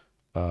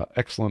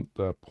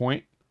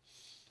point.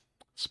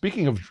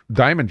 Speaking of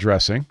diamond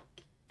dressing,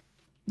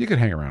 you can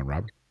hang around,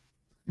 Rob.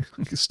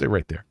 You can stay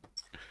right there.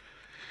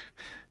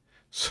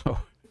 So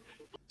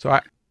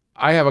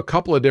I have a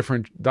couple of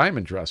different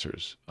diamond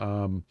dressers.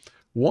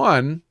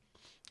 One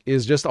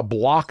is just a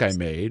block I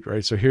made,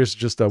 right? So here's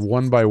just a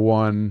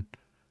 1x1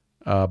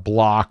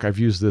 block. I've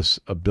used this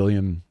a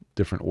billion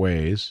different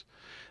ways.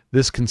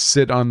 This could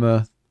sit on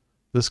the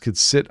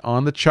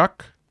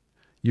chuck.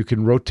 You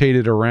can rotate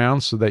it around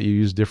so that you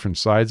use different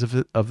sides of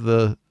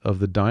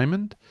the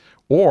diamond,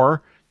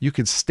 or you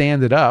could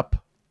stand it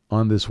up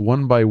on this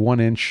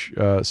 1x1 inch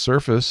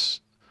surface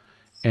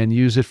and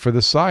use it for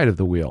the side of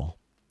the wheel.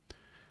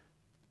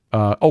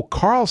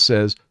 Carl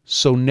says,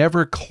 so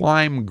never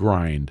climb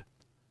grind.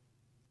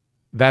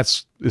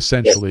 That's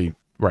essentially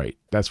right.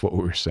 That's what we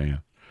were saying.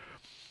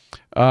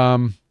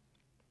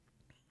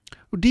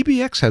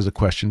 DBX has a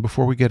question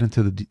before we get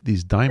into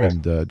these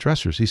diamond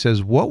dressers. He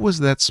says, what was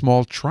that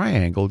small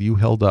triangle you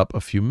held up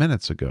a few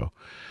minutes ago?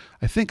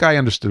 I think I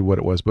understood what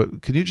it was,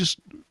 but can you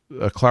just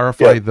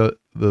clarify the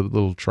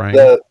little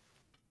triangle?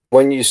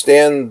 When you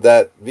stand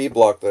that V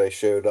block that I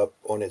showed up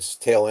on its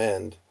tail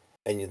end,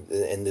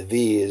 and the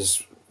V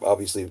is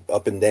obviously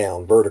up and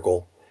down,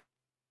 vertical,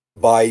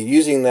 by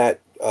using that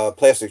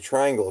plastic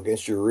triangle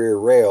against your rear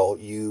rail,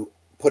 you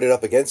put it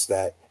up against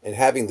that, and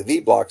having the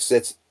V block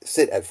sit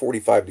at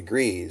 45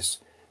 degrees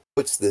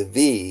puts the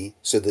V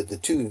so that the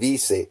two V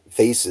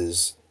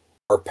faces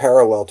are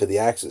parallel to the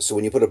axis. So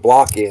when you put a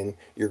block in,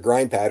 your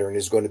grind pattern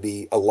is going to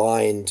be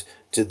aligned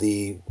to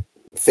the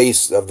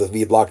face of the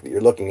V block that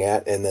you're looking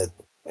at, and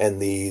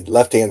the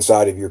left-hand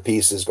side of your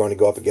piece is going to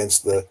go up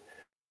against the,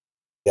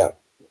 yeah.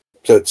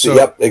 So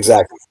yep,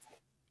 exactly.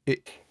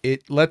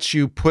 it lets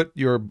you put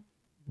your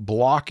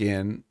block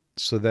in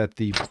so that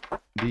these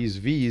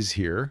V's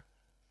here,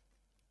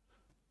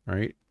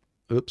 right?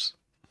 Oops.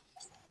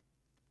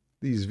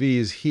 These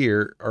V's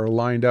here are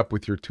lined up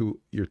with your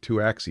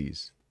two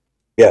axes.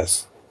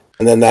 Yes.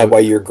 And then that So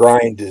way your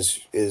grind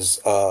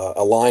is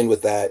aligned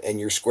with that, and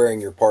you're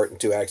squaring your part in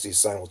two axes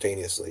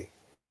simultaneously.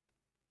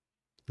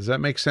 does that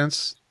make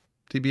sense,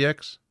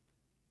 TBX?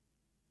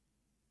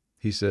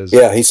 He says,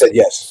 Yeah, he said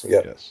yes.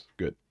 Yep. yes.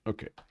 Good.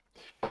 Okay.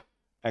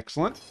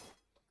 Excellent.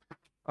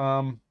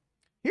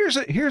 Here's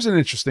an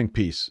interesting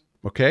piece.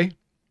 Okay.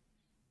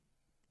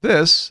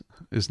 This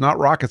is not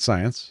rocket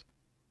science.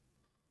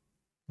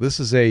 This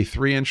is a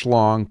 3-inch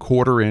long,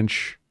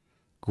 1/4-inch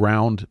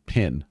ground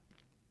pin.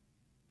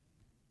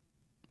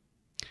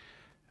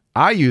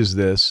 I use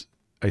this,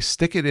 I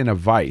stick it in a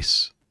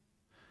vise,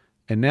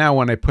 and now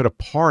when I put a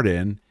part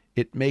in,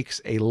 it makes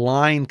a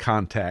line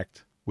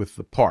contact with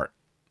the part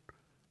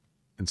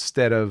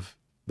instead of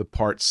the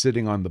part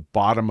sitting on the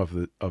bottom of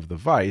the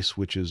vise,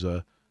 which is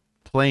a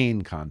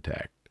plane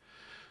contact.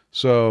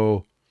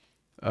 So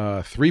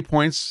 3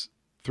 points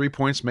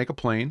make a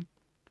plane,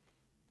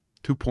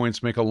 2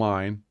 points make a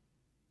line,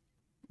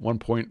 1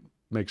 point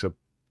makes a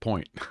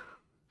point.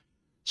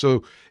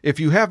 So if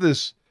you have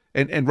this,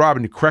 and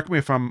Robin, correct me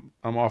if I'm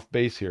off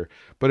base here,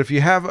 but if you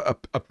have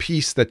a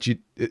piece that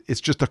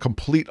it's just a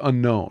complete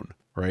unknown,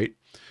 right?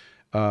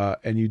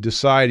 And you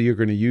decide you're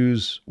going to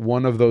use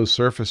one of those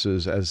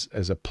surfaces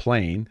as a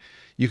plane,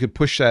 you could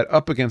push that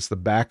up against the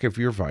back of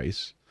your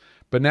vise.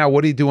 But now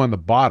what do you do on the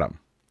bottom?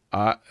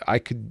 I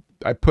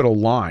put a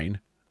line,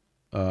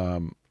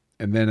 and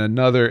then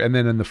another, and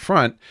then in the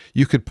front,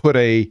 you could put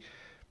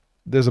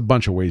there's a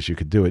bunch of ways you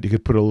could do it. You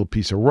could put a little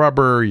piece of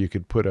rubber, you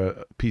could put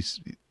a piece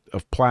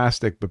of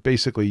plastic, but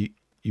basically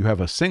you have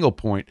a single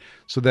point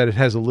so that it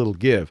has a little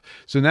give.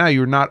 So now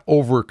you're not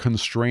over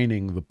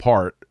constraining the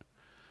part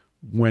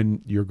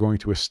when you're going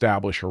to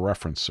establish a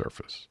reference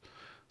surface.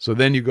 So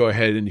then you go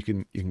ahead and you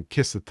can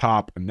kiss the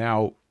top, and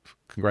now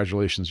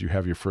congratulations, you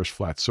have your first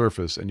flat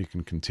surface, and you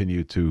can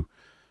continue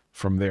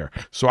from there.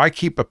 So I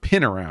keep a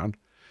pin around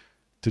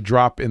to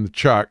drop in the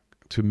chuck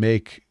to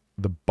make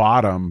the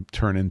bottom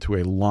turn into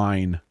a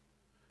line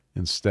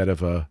instead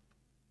of a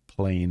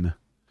plane.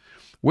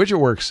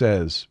 Widgetworks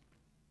says,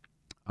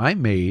 I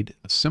made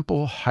a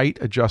simple height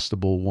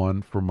adjustable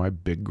one for my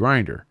big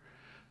grinder.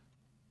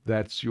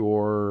 That's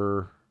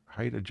your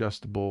height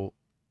adjustable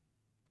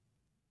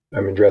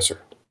diamond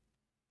dresser.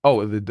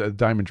 Oh, the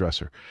diamond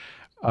dresser.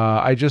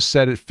 I just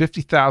set it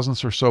 50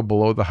 thousandths or so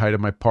below the height of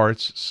my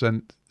parts.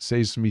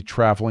 Saves me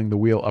traveling the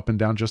wheel up and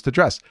down just to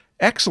dress.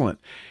 Excellent.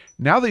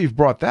 Now that you've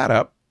brought that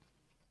up,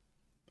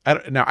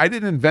 now I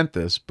didn't invent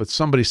this, but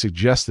somebody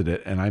suggested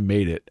it and I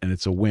made it, and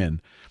it's a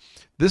win.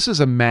 This is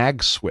a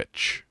mag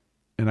switch,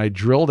 and I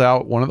drilled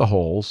out one of the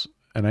holes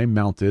and I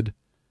mounted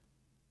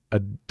a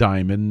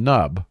diamond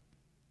nub.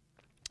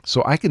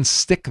 So I can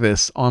stick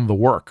this on the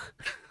work.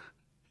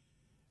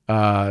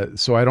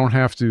 So I don't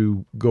have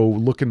to go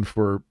looking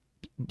for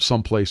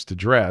someplace to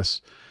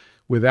dress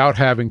without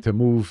having to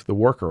move the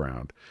work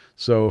around.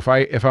 So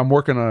if I'm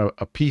working on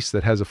a piece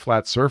that has a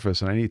flat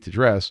surface and I need to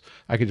dress,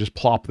 I could just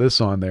plop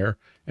this on there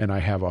and I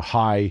have a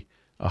high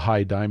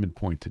diamond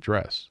point to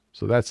dress.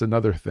 So that's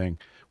another thing,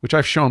 which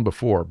I've shown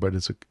before, but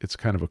it's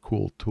kind of a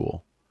cool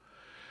tool.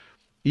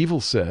 Evil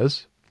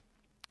says,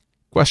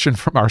 question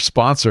from our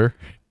sponsor,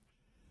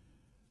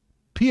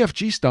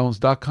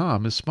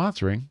 PFGstones.com is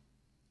sponsoring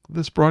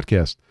this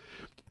broadcast.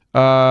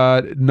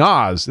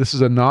 Nas, this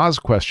is a Nas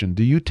question.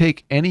 Do you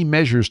take any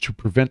measures to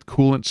prevent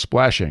coolant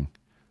splashing?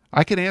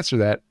 I can answer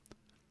that.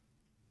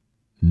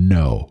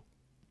 No.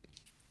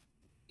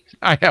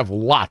 I have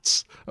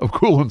lots of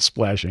coolant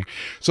splashing.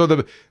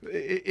 So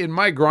in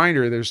my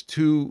grinder, there's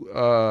two,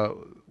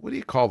 what do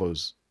you call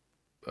those?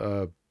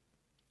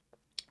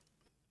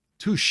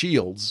 Two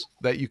shields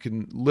that you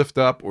can lift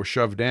up or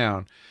shove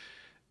down.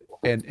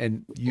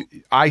 And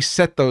I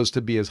set those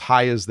to be as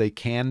high as they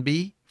can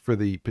be for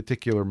the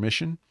particular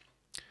mission.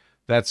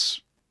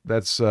 That's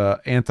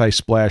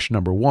anti-splash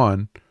number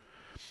one.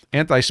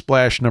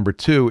 Anti-splash number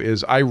two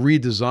is I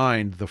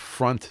redesigned the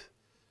front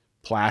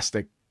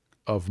plastic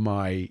of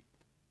my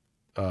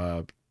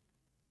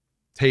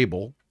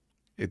table.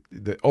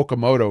 The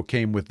Okamoto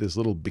came with this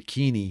little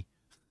bikini,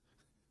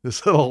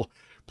 this little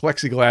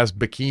plexiglass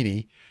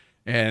bikini,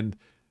 and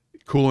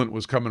coolant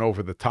was coming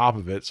over the top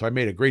of it. So I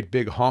made a great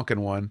big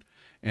honking one,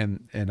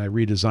 and I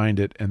redesigned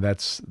it, and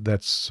that's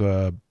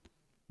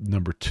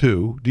number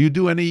two. Do you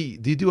do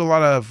a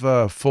lot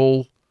of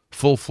full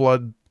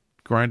flood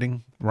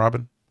grinding,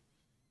 Robin?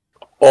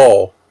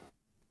 All.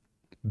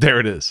 There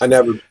it is. I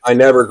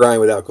never grind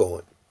without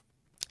coolant.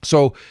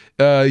 So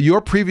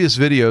your previous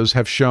videos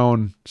have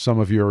shown some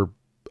of your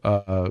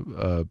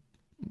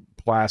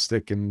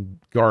plastic and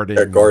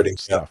guarding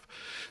stuff. Yeah.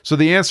 So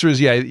the answer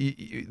is, yeah,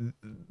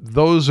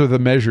 those are the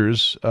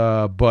measures,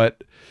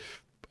 but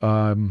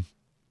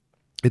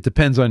it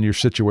depends on your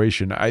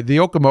situation. The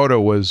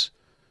Okamoto was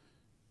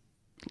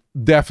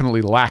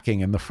definitely lacking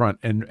in the front,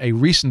 and a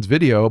recent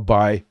video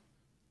by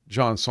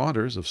John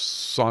Saunders of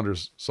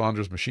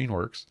Saunders Machine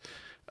Works,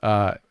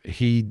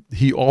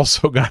 he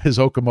also got his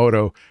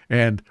Okamoto,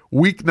 and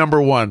week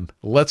number 1,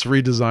 let's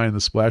redesign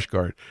the splash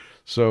guard.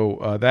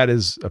 So that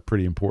is a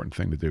pretty important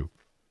thing to do.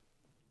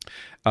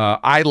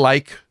 I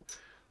like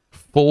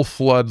full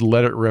flood,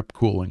 let it rip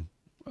cooling.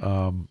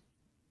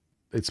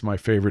 It's my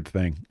favorite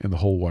thing in the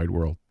whole wide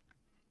world.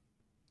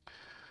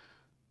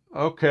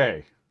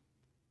 Okay,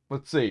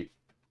 let's see.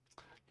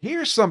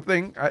 Here's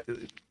something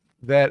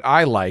that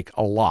I like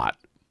a lot.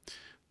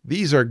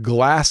 These are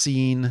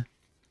glassine,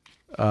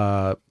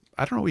 I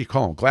don't know what you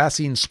call them,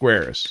 glassine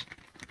squares.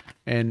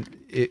 And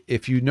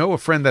if you know a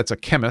friend that's a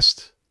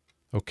chemist,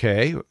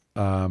 okay,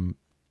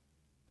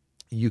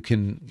 you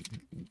can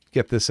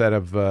get this out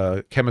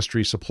of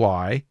Chemistry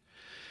Supply.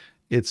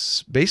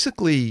 It's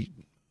basically,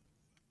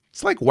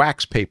 it's like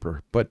wax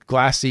paper, but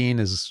glassine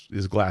is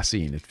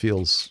glassine. It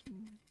feels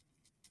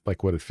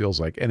like what it feels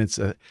like. And it's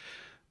a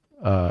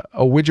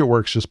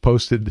Widgetworks just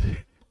posted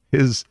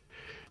his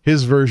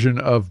version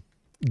of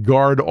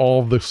guard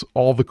all the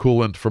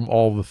coolant from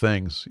all the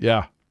things.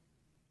 Yeah.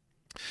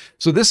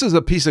 So this is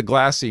a piece of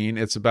glassine.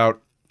 It's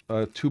about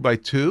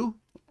 2x2.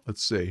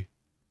 Let's see.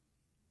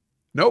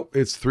 Nope,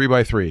 it's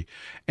 3x3,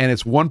 and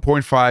it's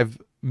 1.5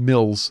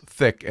 mils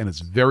thick, and it's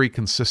very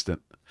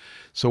consistent.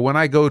 So when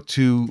I go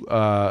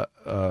to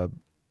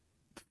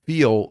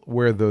feel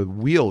where the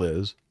wheel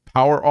is,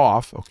 power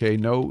off, okay,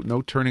 no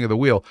turning of the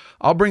wheel,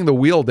 I'll bring the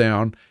wheel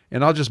down,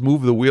 and I'll just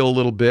move the wheel a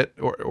little bit,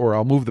 or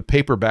I'll move the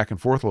paper back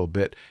and forth a little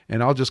bit,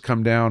 and I'll just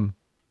come down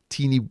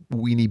teeny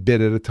weeny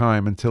bit at a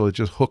time until it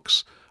just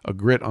hooks a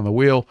grit on the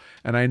wheel,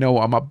 and I know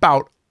I'm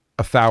about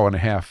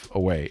 1.5 thou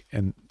away.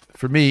 And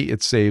for me,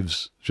 it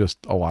saves just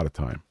a lot of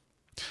time.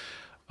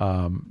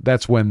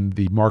 That's when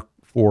the Mark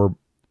IV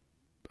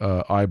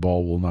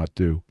eyeball will not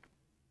do.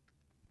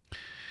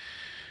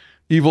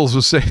 Evil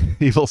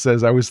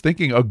says, I was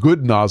thinking a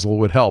good nozzle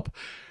would help.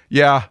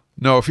 Yeah,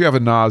 no, if you have a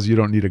noz, you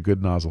don't need a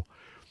good nozzle.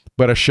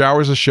 But a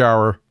shower's a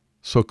shower,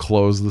 so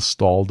close the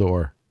stall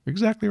door.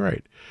 Exactly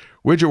right.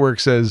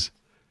 Widgetworks says,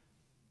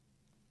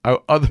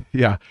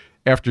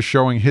 after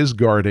showing his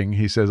guarding,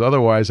 he says,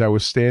 otherwise I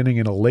was standing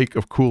in a lake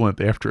of coolant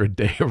after a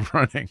day of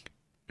running.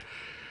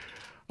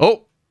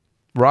 Oh,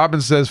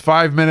 Robin says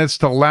 5 minutes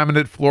to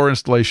laminate floor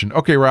installation.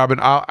 Okay, Robin,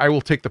 I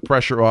will take the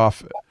pressure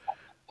off,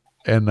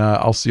 and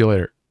I'll see you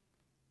later.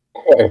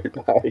 Okay,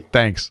 bye.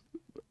 Thanks.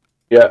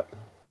 Yeah.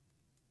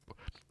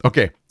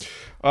 Okay.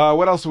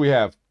 What else do we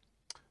have?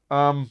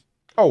 While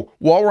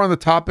we're on the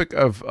topic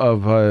of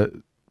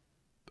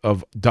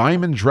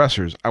diamond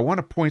dressers, I want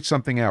to point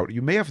something out.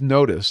 You may have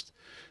noticed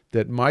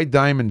that my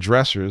diamond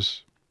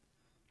dressers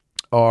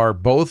are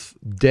both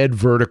dead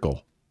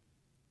vertical.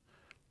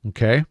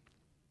 Okay?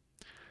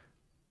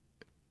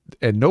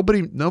 And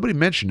nobody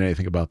mentioned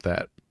anything about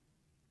that.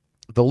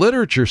 The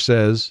literature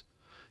says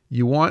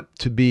you want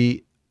to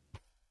be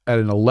at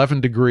an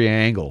 11-degree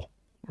angle,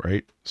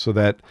 right? So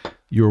that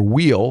your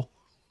wheel,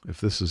 if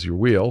this is your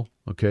wheel,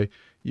 okay,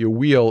 your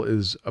wheel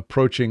is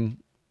approaching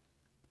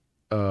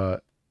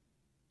at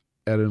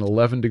an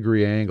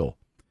 11-degree angle.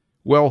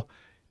 Well,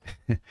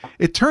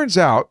 it turns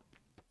out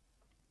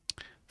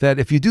that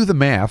if you do the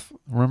math,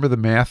 remember the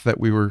math that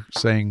we were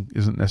saying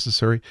isn't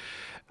necessary?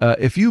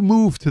 If you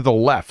move to the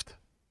left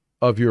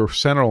of your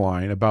center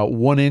line about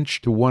 1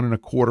 inch to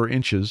 1.25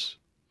 inches,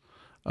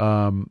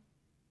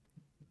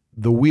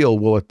 the wheel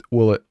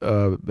will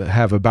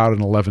have about an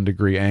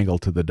 11-degree angle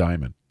to the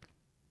diamond.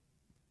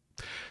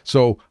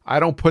 So I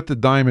don't put the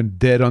diamond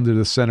dead under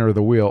the center of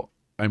the wheel.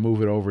 I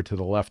move it over to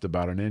the left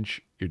about 1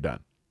 inch. You're done.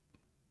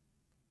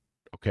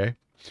 Okay.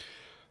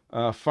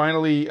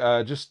 Finally,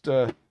 just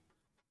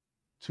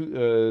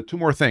two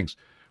more things.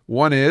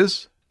 One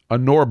is a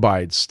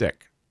Norbide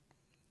stick.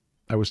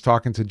 I was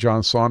talking to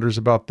John Saunders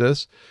about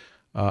this.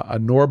 A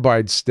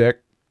Norbide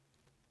stick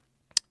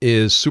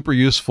is super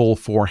useful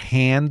for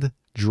hand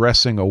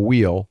dressing a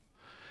wheel,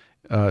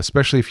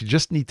 especially if you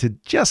just need to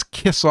just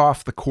kiss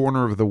off the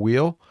corner of the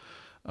wheel.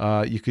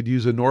 You could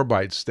use a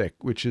Norbide stick,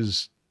 which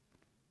is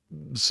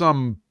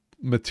some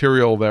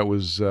material that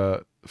was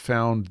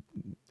found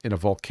in a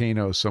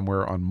volcano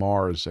somewhere on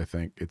Mars, I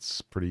think.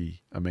 It's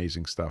pretty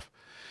amazing stuff.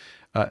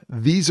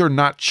 These are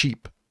not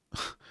cheap.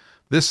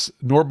 This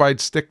Norbide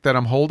stick that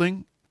I'm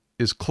holding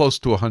is close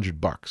to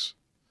 $100.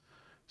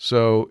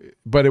 So,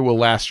 but it will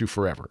last you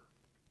forever.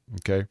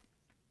 Okay.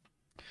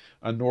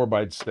 A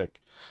Norbide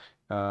stick.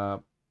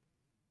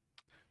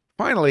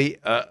 Finally,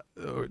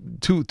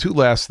 two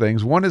last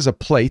things. One is a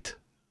plate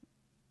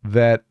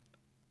that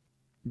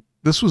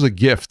this was a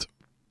gift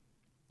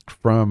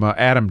from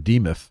Adam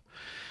Demuth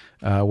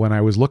when I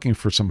was looking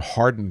for some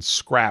hardened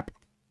scrap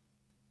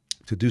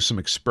to do some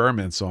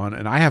experiments on,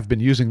 and I have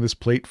been using this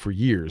plate for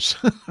years.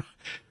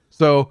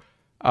 So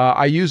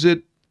I use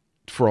it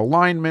for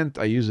alignment.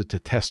 I use it to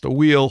test a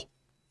wheel.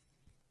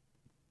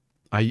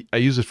 I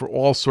use it for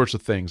all sorts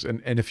of things.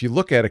 And if you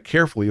look at it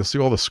carefully, you'll see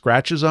all the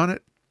scratches on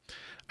it.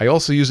 I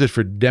also use it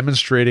for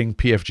demonstrating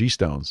PFG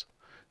stones.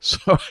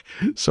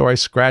 So I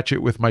scratch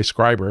it with my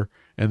scriber,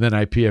 And then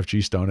I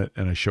PFG stone it,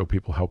 and I show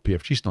people how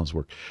PFG stones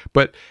work.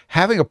 But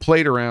having a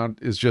plate around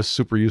is just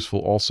super useful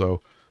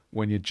also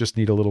when you just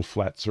need a little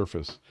flat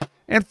surface.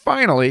 And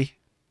finally,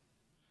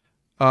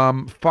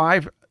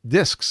 5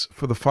 discs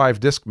for the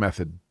 5-disc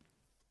method.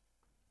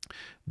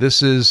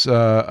 This is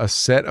a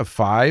set of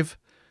 5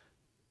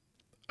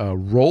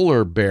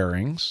 roller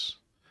bearings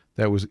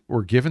that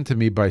were given to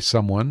me by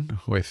someone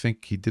who I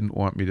think he didn't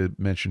want me to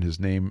mention his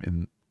name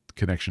in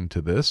connection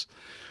to this.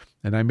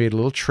 And I made a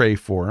little tray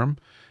for him.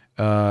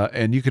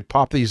 And you could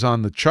pop these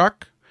on the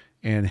chuck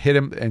and hit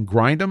them and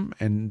grind them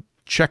and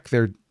check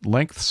their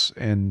lengths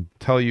and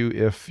tell you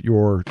if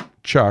your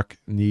chuck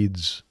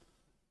needs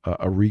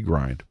a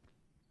regrind.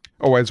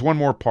 Oh, there's one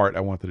more part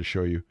I wanted to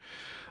show you.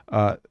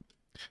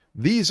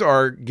 These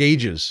are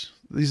gauges.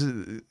 These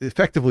are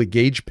effectively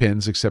gauge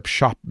pins, except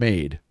shop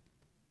made.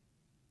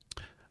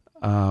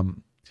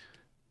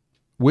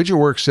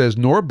 Widgetworks says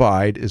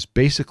Norbide is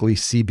basically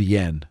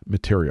CBN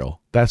material.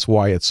 That's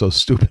why it's so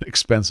stupid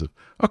expensive.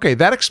 Okay,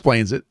 that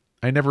explains it.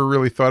 I never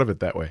really thought of it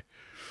that way.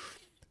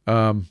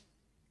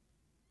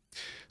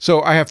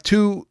 So I have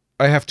two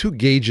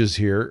gauges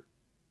here.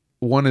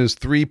 One is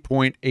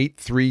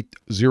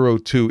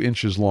 3.8302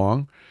 inches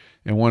long,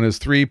 and one is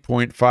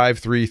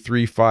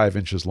 3.5335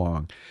 inches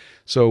long.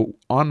 So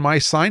on my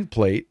sign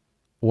plate,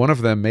 one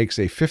of them makes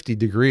a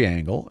 50-degree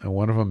angle, and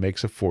one of them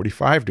makes a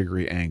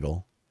 45-degree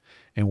angle.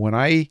 And when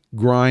I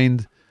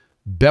grind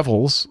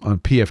bevels on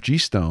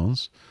PFG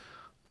stones,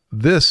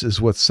 this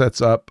is what sets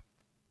up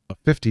a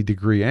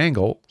 50-degree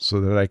angle so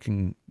that I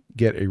can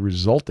get a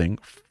resulting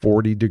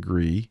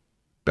 40-degree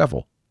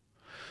bevel.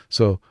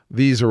 So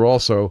these are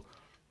also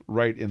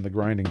right in the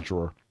grinding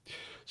drawer.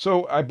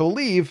 So I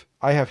believe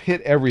I have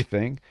hit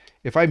everything.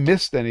 If I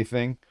missed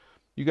anything,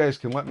 you guys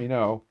can let me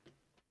know.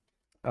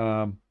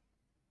 I'm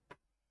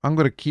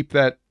going to keep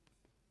that.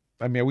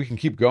 I mean, we can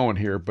keep going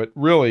here, but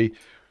really,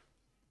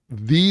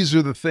 these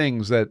are the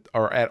things that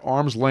are at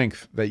arm's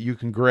length that you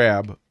can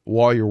grab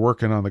while you're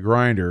working on the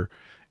grinder,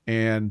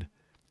 and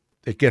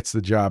it gets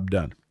the job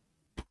done.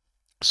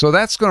 So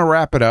that's going to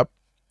wrap it up.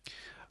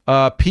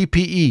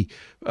 PPE.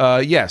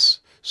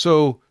 Yes.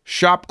 So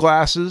shop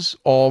glasses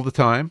all the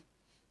time.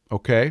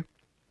 Okay.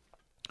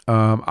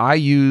 I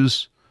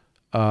use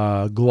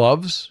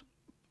gloves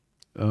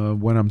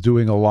when I'm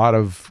doing a lot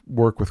of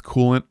work with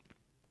coolant.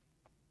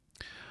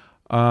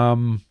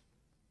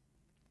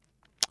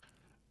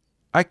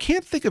 I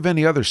can't think of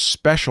any other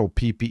special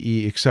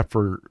PPE except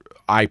for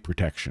eye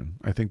protection.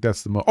 I think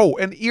that's the most. Oh,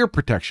 and ear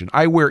protection.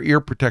 I wear ear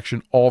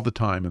protection all the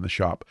time in the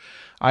shop.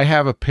 I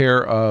have a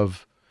pair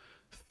of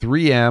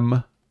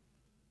 3M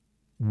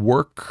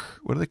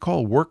work. What do they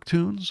call work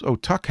tunes? Oh,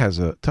 Tuck has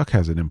an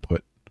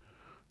input.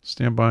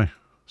 Stand by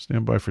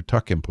for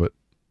Tuck input.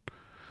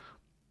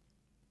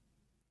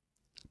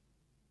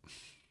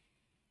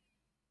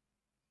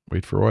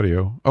 Wait for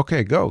audio.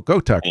 Okay, go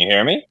Tuck. Can you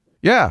hear me?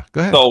 Yeah, go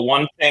ahead. So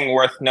one thing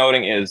worth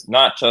noting is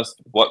not just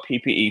what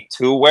PPE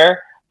to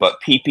wear, but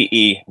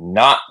PPE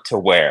not to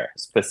wear.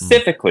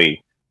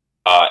 Specifically,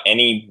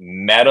 any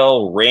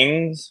metal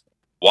rings,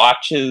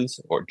 watches,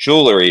 or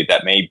jewelry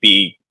that may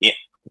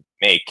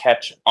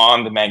catch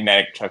on the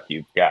magnetic chuck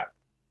you've got.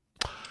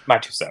 My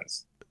 2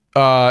 cents.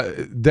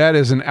 That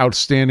is an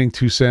outstanding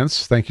 2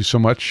 cents. Thank you so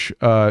much.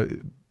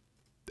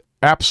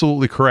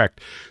 Absolutely correct.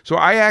 So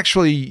I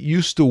actually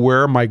used to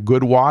wear my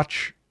good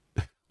watch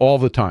all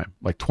the time,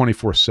 like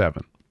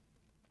 24/7,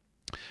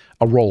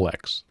 a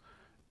Rolex.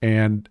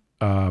 And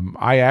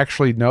I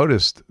actually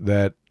noticed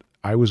that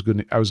I was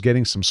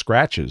getting some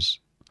scratches,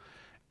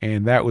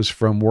 and that was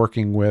from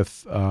working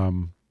with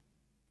all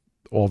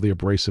the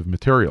abrasive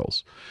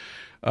materials.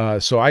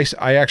 So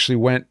I actually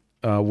went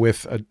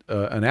with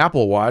an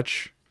Apple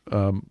Watch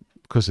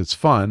because it's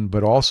fun,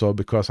 but also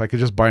because I could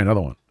just buy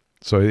another one.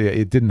 So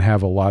it didn't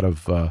have a lot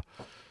of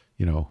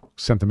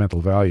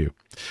sentimental value.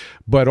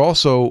 But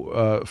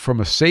also from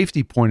a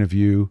safety point of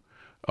view,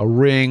 a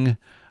ring,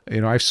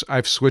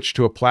 I've switched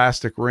to a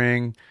plastic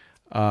ring.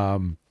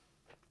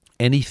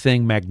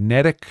 Anything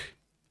magnetic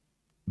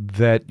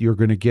that you're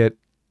going to get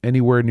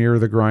anywhere near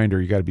the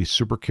grinder, you got to be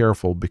super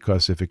careful,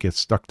 because if it gets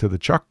stuck to the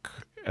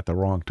chuck at the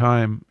wrong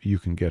time, you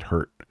can get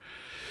hurt.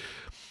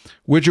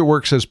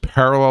 Widgetworks says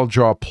parallel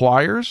jaw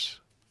pliers.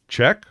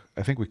 Check.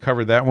 I think we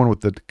covered that one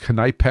with the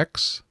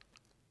Knipex.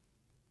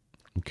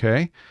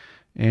 Okay.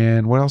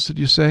 And what else did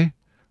you say?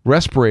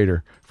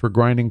 Respirator for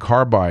grinding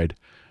carbide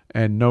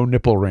and no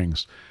nipple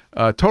rings.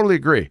 Totally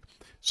agree.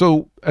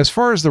 So as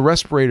far as the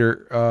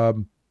respirator,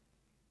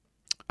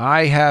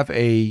 I have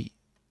a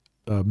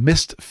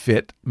mist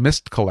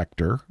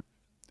collector,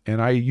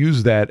 and I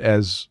use that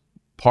as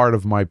part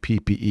of my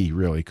PPE,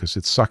 really, because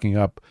it's sucking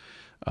up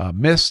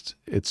mist,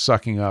 it's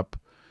sucking up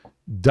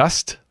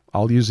dust.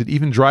 I'll use it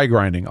even dry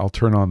grinding. I'll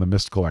turn on the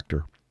mist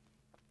collector.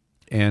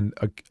 And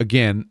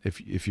again,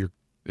 if you're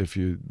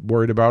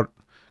worried about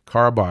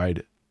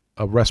carbide,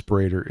 a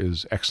respirator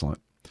is excellent.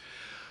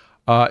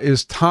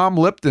 Is Tom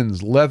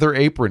Lipton's leather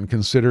apron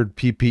considered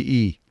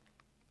PPE?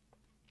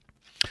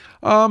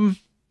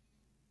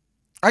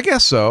 I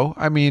guess so.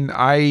 I mean,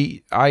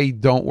 I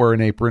don't wear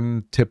an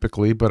apron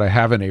typically, but I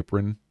have an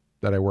apron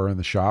that I wear in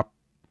the shop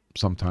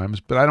sometimes,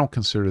 but I don't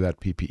consider that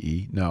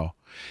PPE. No.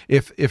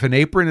 If an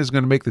apron is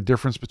going to make the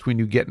difference between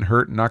you getting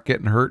hurt and not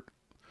getting hurt,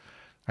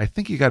 I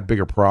think you got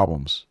bigger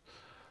problems.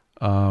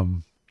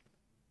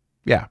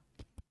 Yeah.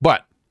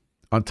 But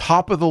on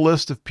top of the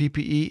list of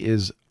PPE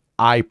is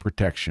eye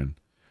protection.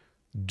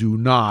 Do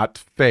not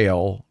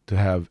fail to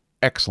have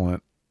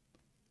excellent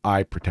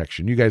eye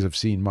protection. You guys have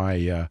seen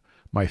my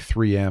my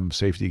 3M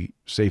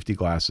safety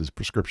glasses,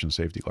 prescription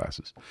safety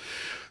glasses.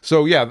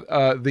 So yeah,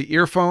 the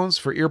earphones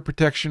for ear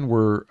protection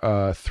were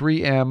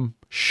 3M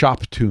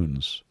Shop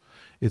Tunes.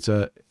 It's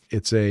a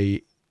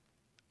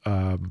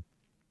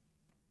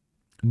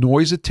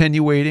noise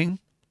attenuating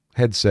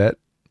headset,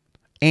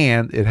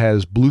 and it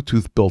has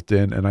Bluetooth built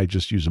in, and I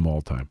just use them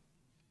all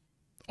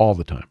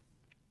the time.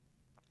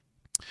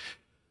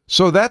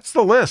 So that's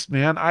the list,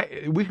 man.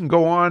 We can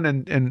go on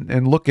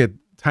and look at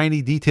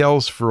tiny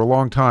details for a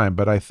long time,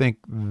 but I think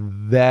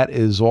that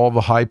is all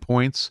the high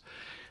points.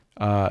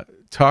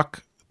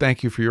 Tuck,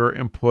 thank you for your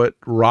input.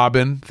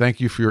 Robin, thank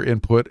you for your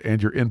input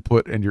and your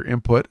input and your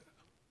input.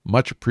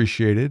 Much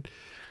appreciated.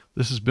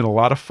 This has been a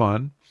lot of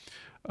fun.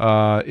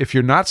 If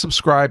you're not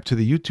subscribed to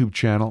the YouTube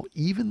channel,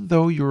 even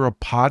though you're a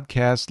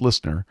podcast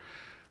listener,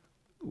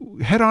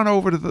 head on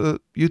over to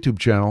the YouTube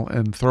channel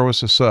and throw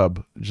us a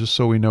sub just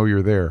so we know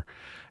you're there.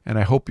 And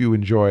I hope you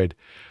enjoyed.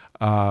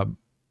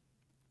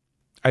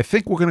 I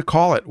think we're going to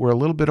call it. We're a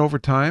little bit over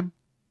time.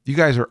 You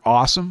guys are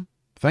awesome.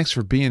 Thanks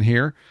for being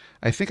here.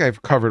 I think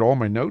I've covered all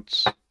my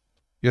notes.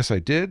 Yes, I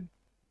did.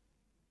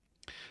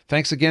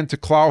 Thanks again to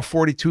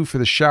Clow42 for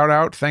the shout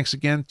out. Thanks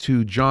again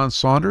to John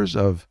Saunders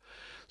of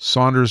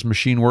Saunders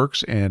Machine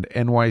Works and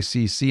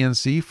NYC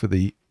CNC for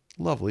the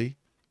lovely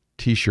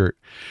t-shirt.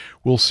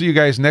 We'll see you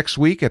guys next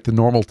week at the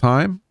normal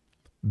time.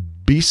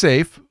 Be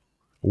safe,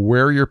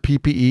 wear your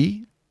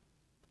PPE,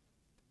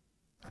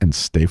 and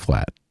stay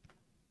flat.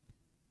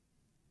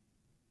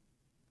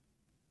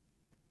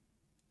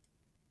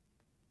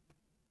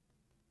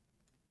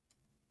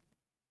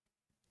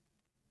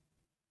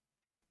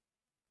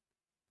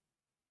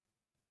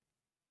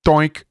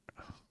 Doink.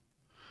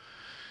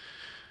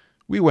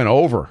 We went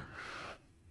over.